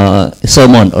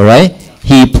sermon, all right,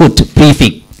 he put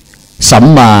prefix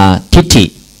Samma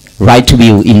Titti, right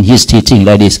view in his teaching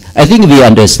like this. I think we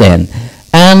understand.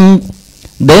 And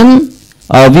then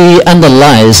we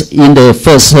analyze in the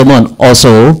first sermon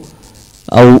also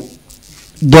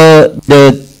the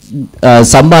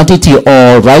Samma Titti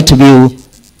or right view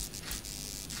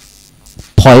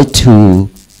point to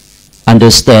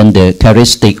understand the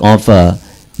characteristic of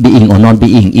being or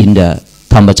non-being in the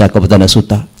Dhammacakkappavattana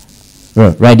Sutta.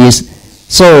 Right this.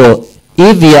 So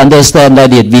if we understand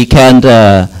that we can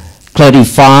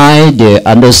clarify the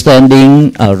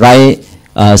understanding, right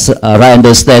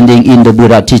understanding in the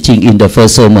Buddha teaching in the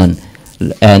first sermon,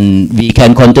 and we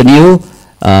can continue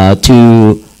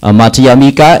to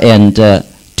Madhyamika and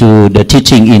to the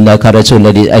teaching in the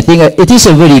Karachula. I think it is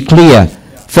very clear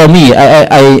for me.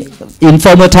 I in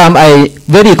former time I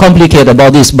very complicated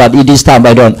about this, but in this time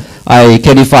I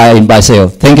clarify in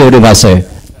myself. Thank you very much, sir.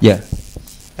 Yeah.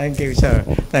 Thank you, sir.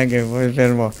 Thank you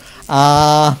very much.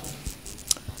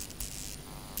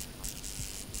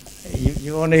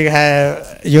 You only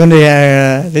have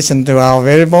listened to our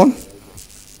very bone.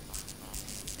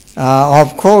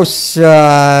 Of course,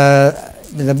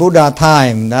 the Buddha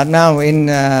time that now in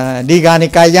Digha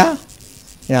Nikaya,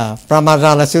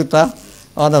 Pramajala Sutta,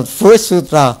 or the first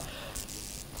sutra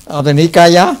of the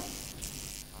Nikaya,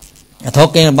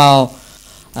 talking about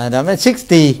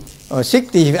 60 or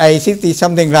 60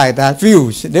 something like that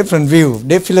views, different view,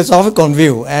 philosophical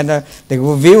view, and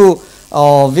the view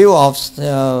of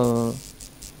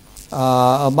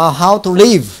about how to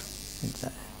live.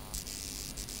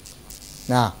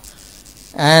 Now,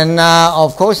 and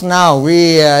of course now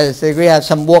we have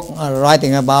some book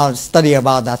writing about study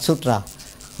about that sutra,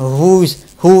 who's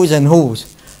and whose.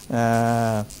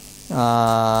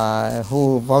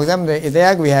 Who, for example,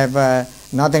 there we have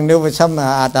nothing to do with some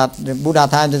at that Buddha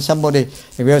time. Somebody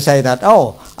will say that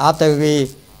after we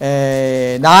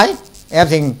die,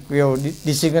 everything will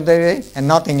disintegrate and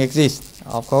nothing exists.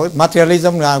 Of course,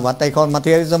 materialism, what they call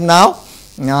materialism now,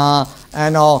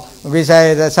 and we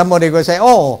say that somebody will say,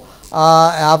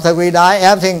 after we die,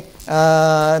 everything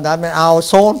that means our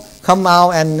soul come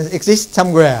out and exist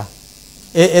somewhere.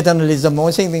 Eternalism or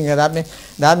something like that.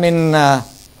 That means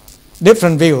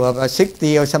different view of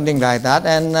 60 or something like that.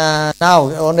 And now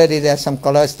already there's some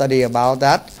color study about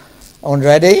that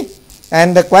already.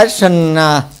 And the question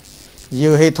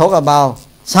he talked about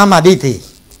Samadhi,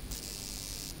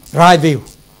 right view,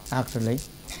 actually.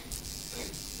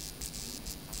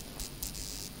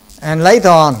 And later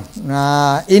on,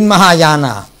 in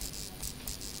Mahayana,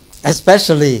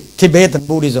 especially Tibetan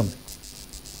Buddhism,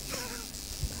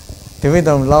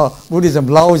 Buddhism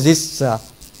loves this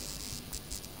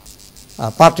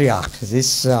patriarch,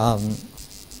 this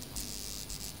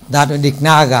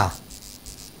Dignaga.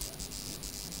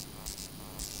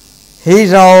 He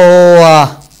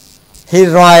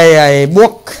wrote a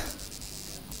book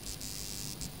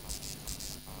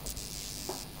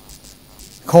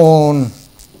called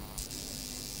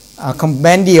a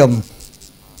compendium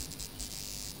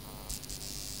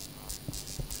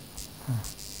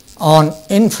on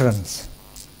inference,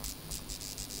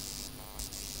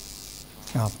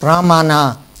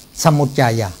 Pramana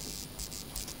Samudjaya.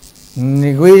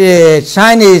 We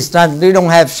Chinese, we don't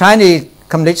have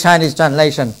complete Chinese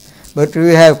translation, but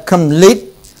we have complete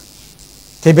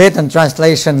Tibetan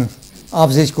translation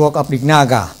of this work of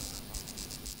Dignaga.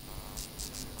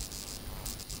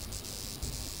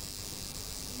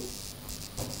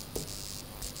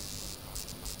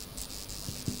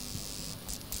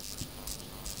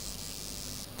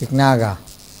 Dignaga,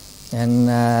 and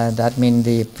that means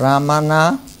the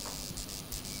Pramana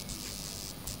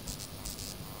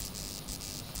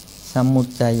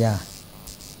Samudjaya.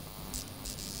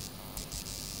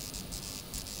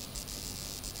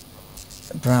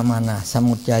 Pramana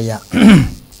Samudjaya.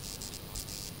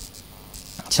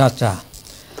 Etc.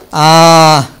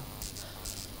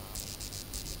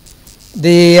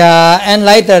 And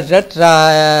later,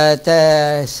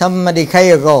 some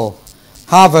decade ago,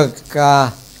 Harvard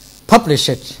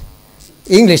published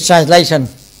English translation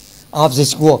of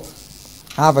this work,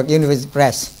 Harvard University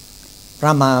Press,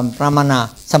 Pramana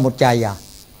Samudjaya.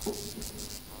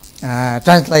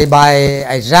 translated by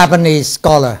a Japanese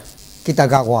scholar,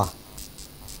 Kitagawa.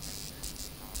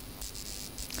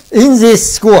 In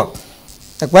this work,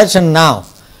 the question now,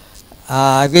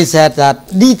 we said that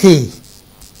DT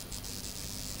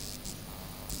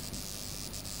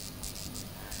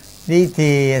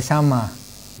sama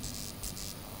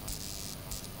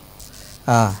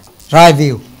right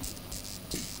view.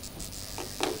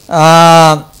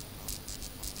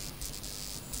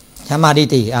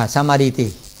 Samadhi,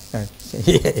 samadhi.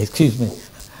 Excuse me,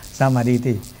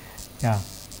 samadhi. Yeah.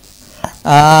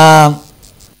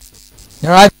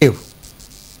 Right view.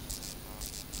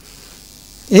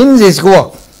 In this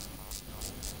work,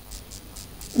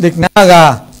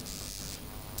 Dignaga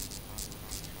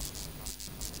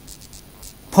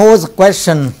pose a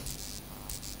question: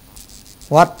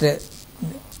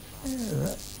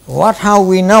 how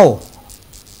we know?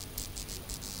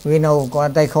 We know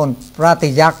what they call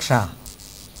pratijaksha.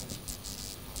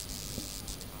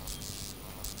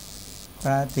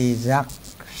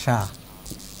 Pratijaksha.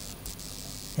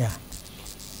 Yeah.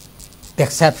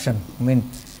 Perception. I mean,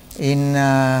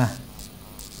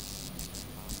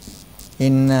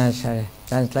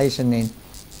 translation in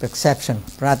perception.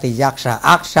 Pratijaksha.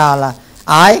 Aksha la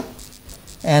I,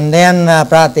 and then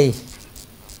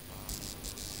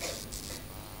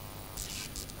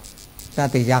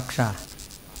pratijaksha.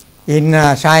 In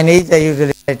Chinese, they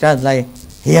usually translate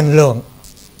hiền lượng.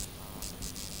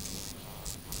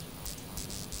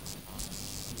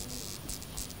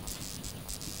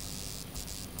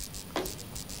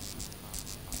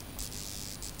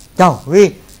 So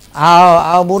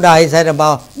our Buddha said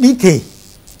about ditti,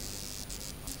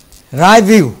 right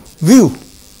view,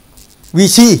 we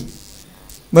see.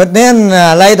 But then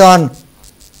later on,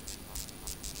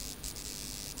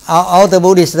 all the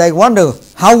Buddhists, they wonder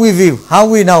how we view, how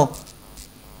we know.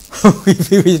 We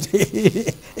view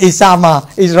is sama,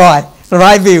 is right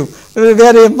view.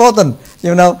 Very important,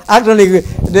 you know. Actually,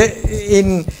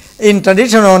 in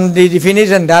traditional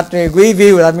definition that we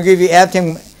view, that we view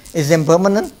everything is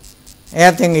impermanent,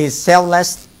 everything is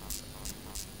selfless.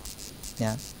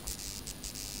 Yeah.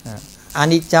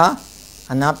 Anicca,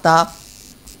 anatta,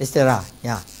 etc.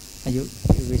 Yeah. You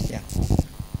wish, yeah.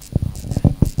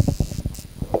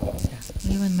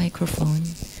 We have a microphone.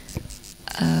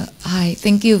 Hi,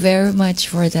 thank you very much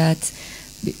for that.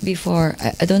 Before,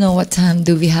 I don't know what time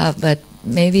do we have, but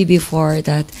maybe before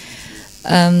that.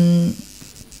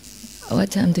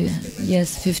 What time do you have?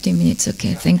 Yes, 15 minutes.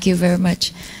 Okay, thank you very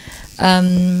much.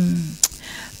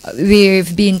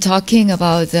 We've been talking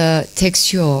about the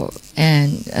textual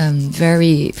and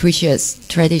very precious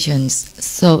traditions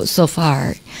so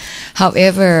far.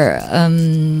 However,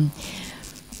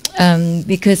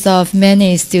 because of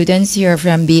many students here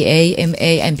from BA,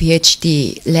 MA, and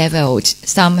PhD leveled,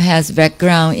 some has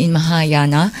background in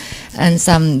Mahayana, and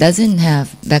some doesn't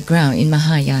have background in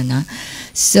Mahayana.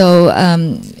 So,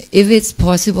 if it's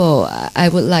possible, I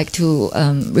would like to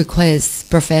request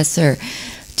Professor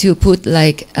to put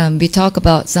we talk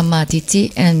about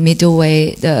Samadhi and middle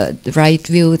way, the right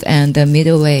view and the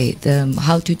middle way,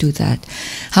 how to do that.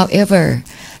 However,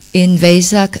 in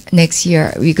Vesak next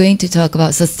year, we're going to talk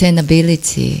about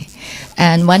sustainability.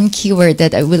 And one keyword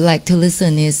that I would like to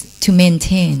listen is to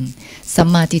maintain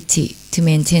Samadhi, to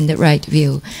maintain the right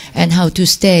view, and how to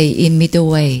stay in middle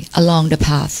way along the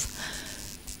path.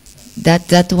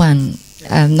 That one,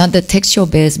 not the textual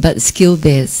based, but skill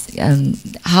based.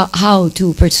 How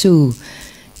to pursue,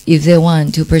 if they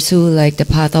want to pursue like the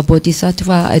path of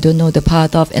Bodhisattva, I don't know, the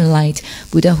path of enlightened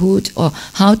Buddhahood, or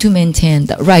how to maintain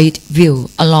the right view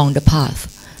along the path.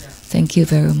 Thank you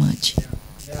very much.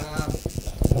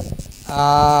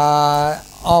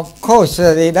 Of course,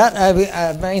 in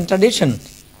tradition,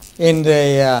 in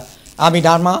the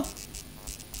Abhidharma,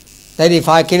 they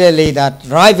define clearly that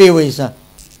right view is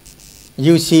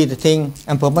you see the thing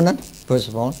impermanent, first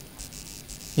of all.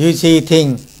 You see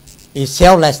thing is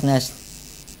selflessness.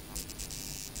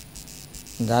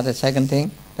 That's the second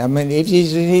thing. I mean, if you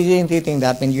see anything,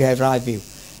 that means you have right view.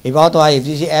 If otherwise, if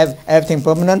you see everything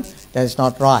permanent, that's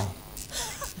not right.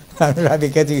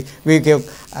 Because we get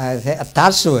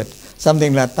attached to it,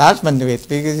 something like attachment to it.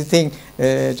 Because you think,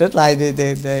 just like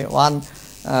the one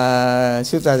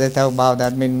sutra they talk about,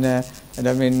 that mean the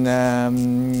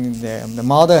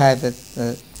mother had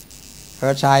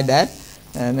her child dead,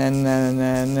 and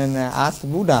then asked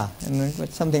Buddha, and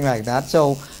something like that.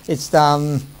 So it's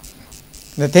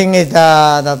the thing is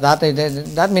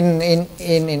that means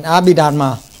in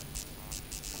Abhidharma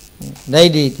they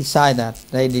decide that,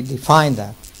 they define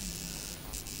that.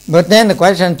 But then the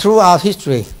question, throughout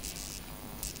history,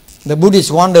 the Buddhists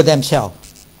wonder themselves.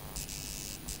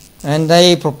 and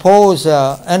they propose,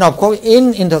 and of course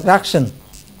in interaction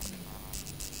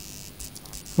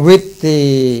with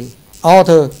the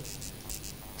other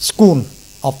school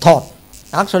of thought.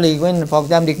 Actually, when, for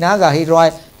example, Dignaga, he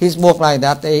write his book like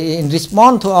that in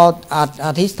response to our,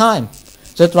 at his time.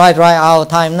 Just right our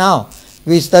time now.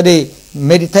 We study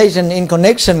meditation in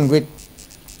connection with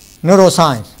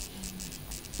neuroscience.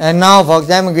 And now, for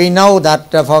example, we know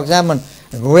that, for example,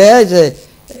 where is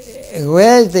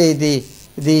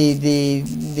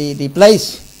the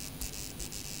place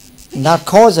that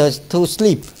causes us to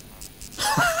sleep?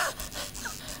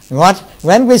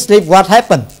 When we sleep, what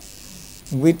happens?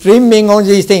 We dreaming on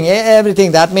these things,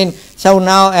 everything. That means, so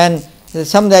now and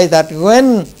someday that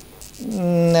when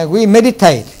we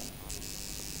meditate,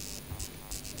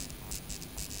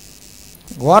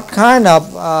 what kind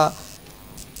of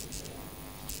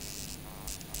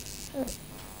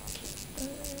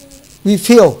we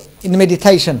feel in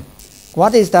meditation?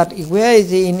 What is that? Where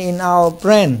is it in our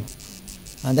brain?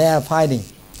 And they are fighting.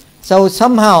 So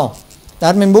somehow,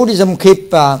 that means Buddhism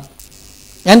keep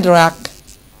interact.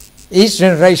 Each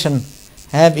generation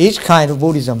have each kind of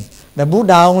Buddhism. The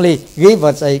Buddha only give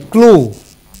us a clue.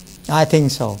 I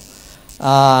think so.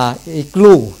 A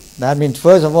clue. That means,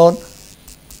 first of all,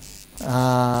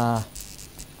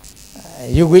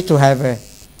 you wish to have a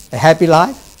happy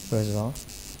life, first of all.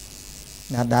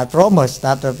 That promise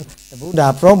that the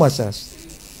Buddha promises.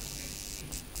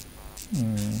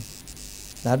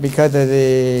 That because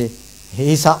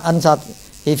he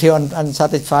feels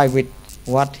unsatisfied with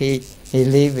what he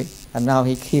lived, and now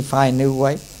he find new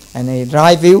way, and he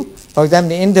drive you. For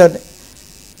example, independent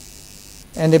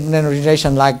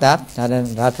relation like that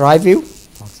drive you.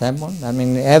 For example, I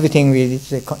mean everything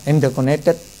is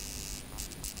interconnected.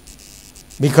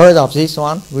 Because of this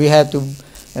one, we have to.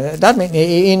 That means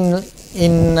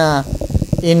in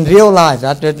real life,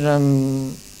 that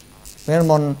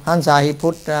when Hansa he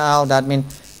put out, that means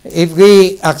if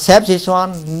we accept this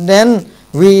one, then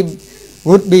we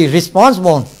would be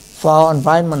responsible for our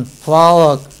environment, for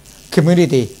our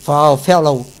community, for our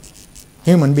fellow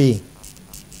human being.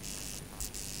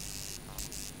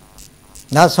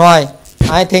 That's why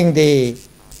I think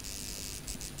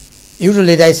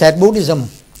usually they said Buddhism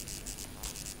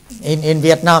in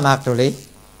Vietnam actually.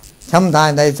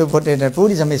 Sometimes they to put it that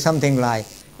Buddhism is something like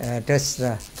just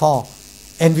for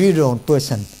individual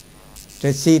person,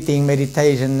 to see things,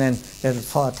 meditation, and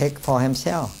take for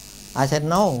himself. I said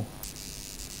no.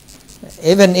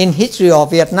 Even in history of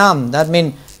Vietnam, that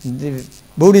means the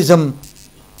Buddhism,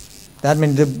 that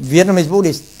means the Vietnamese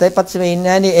Buddhists, they participate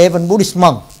in even Buddhist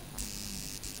monk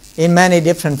in many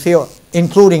different fields,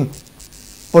 including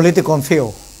political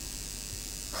field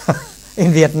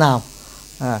in Vietnam.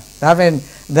 That means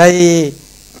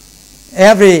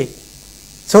every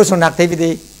social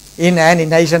activity in any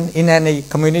nation, in any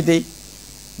community,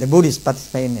 the Buddhists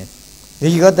participate in it.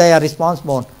 Because they are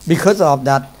responsible because of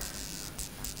that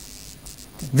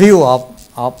view of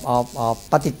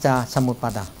Paticca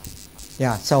Samuppada.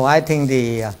 Yeah, so I think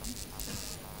today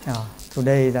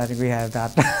that we have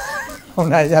that.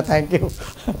 Thank you.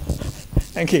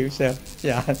 Thank you, sir.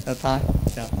 Yeah, the time.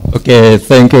 Yeah. Okay,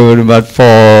 thank you very much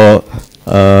for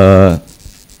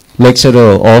lecture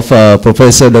of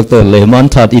Professor Dr. Manh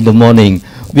in the morning.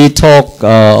 We talk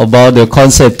about the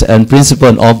concept and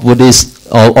principle of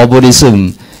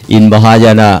Buddhism in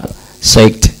Mahayana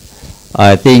sect.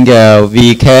 I think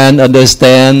we can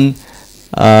understand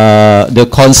the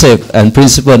concept and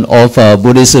principle of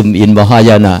Buddhism in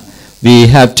Mahayana. We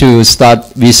have to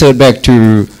research back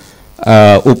to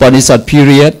Upanishad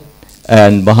period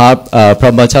and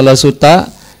Brahmacharya Sutta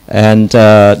and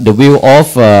the view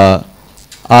of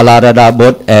Aladada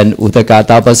Bodh and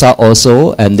Uttakatapasa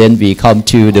also, and then we come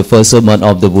to the first sermon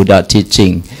of the Buddha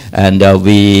teaching, and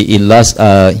he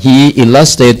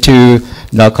illustrated to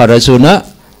Nagarjuna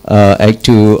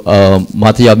to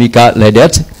Madhyamika like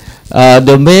that.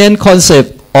 The main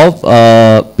concept of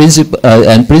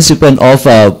principle of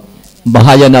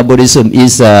Mahayana Buddhism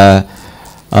is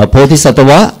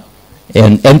Bodhisattva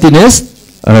and emptiness.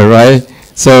 Right.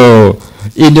 So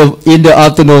in the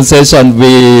afternoon session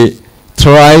we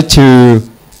try to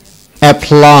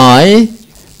apply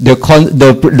the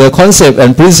concept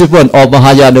and principle of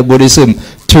Mahayana Buddhism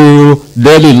to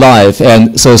daily life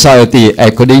and society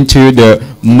according to the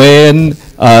main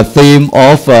theme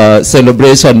of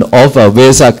celebration of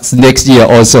Vesak next year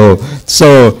also.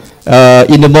 So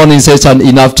in the morning session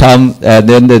enough time,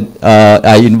 then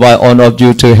I invite all of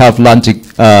you to have lunch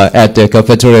at the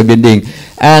cafeteria building.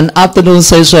 And afternoon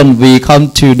session we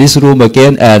come to this room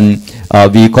again and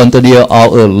we continue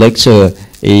our lecture.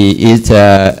 We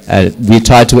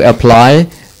try to apply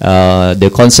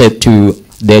the concept to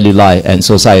daily life and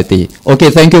society. Okay,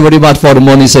 thank you very much for the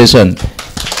morning session.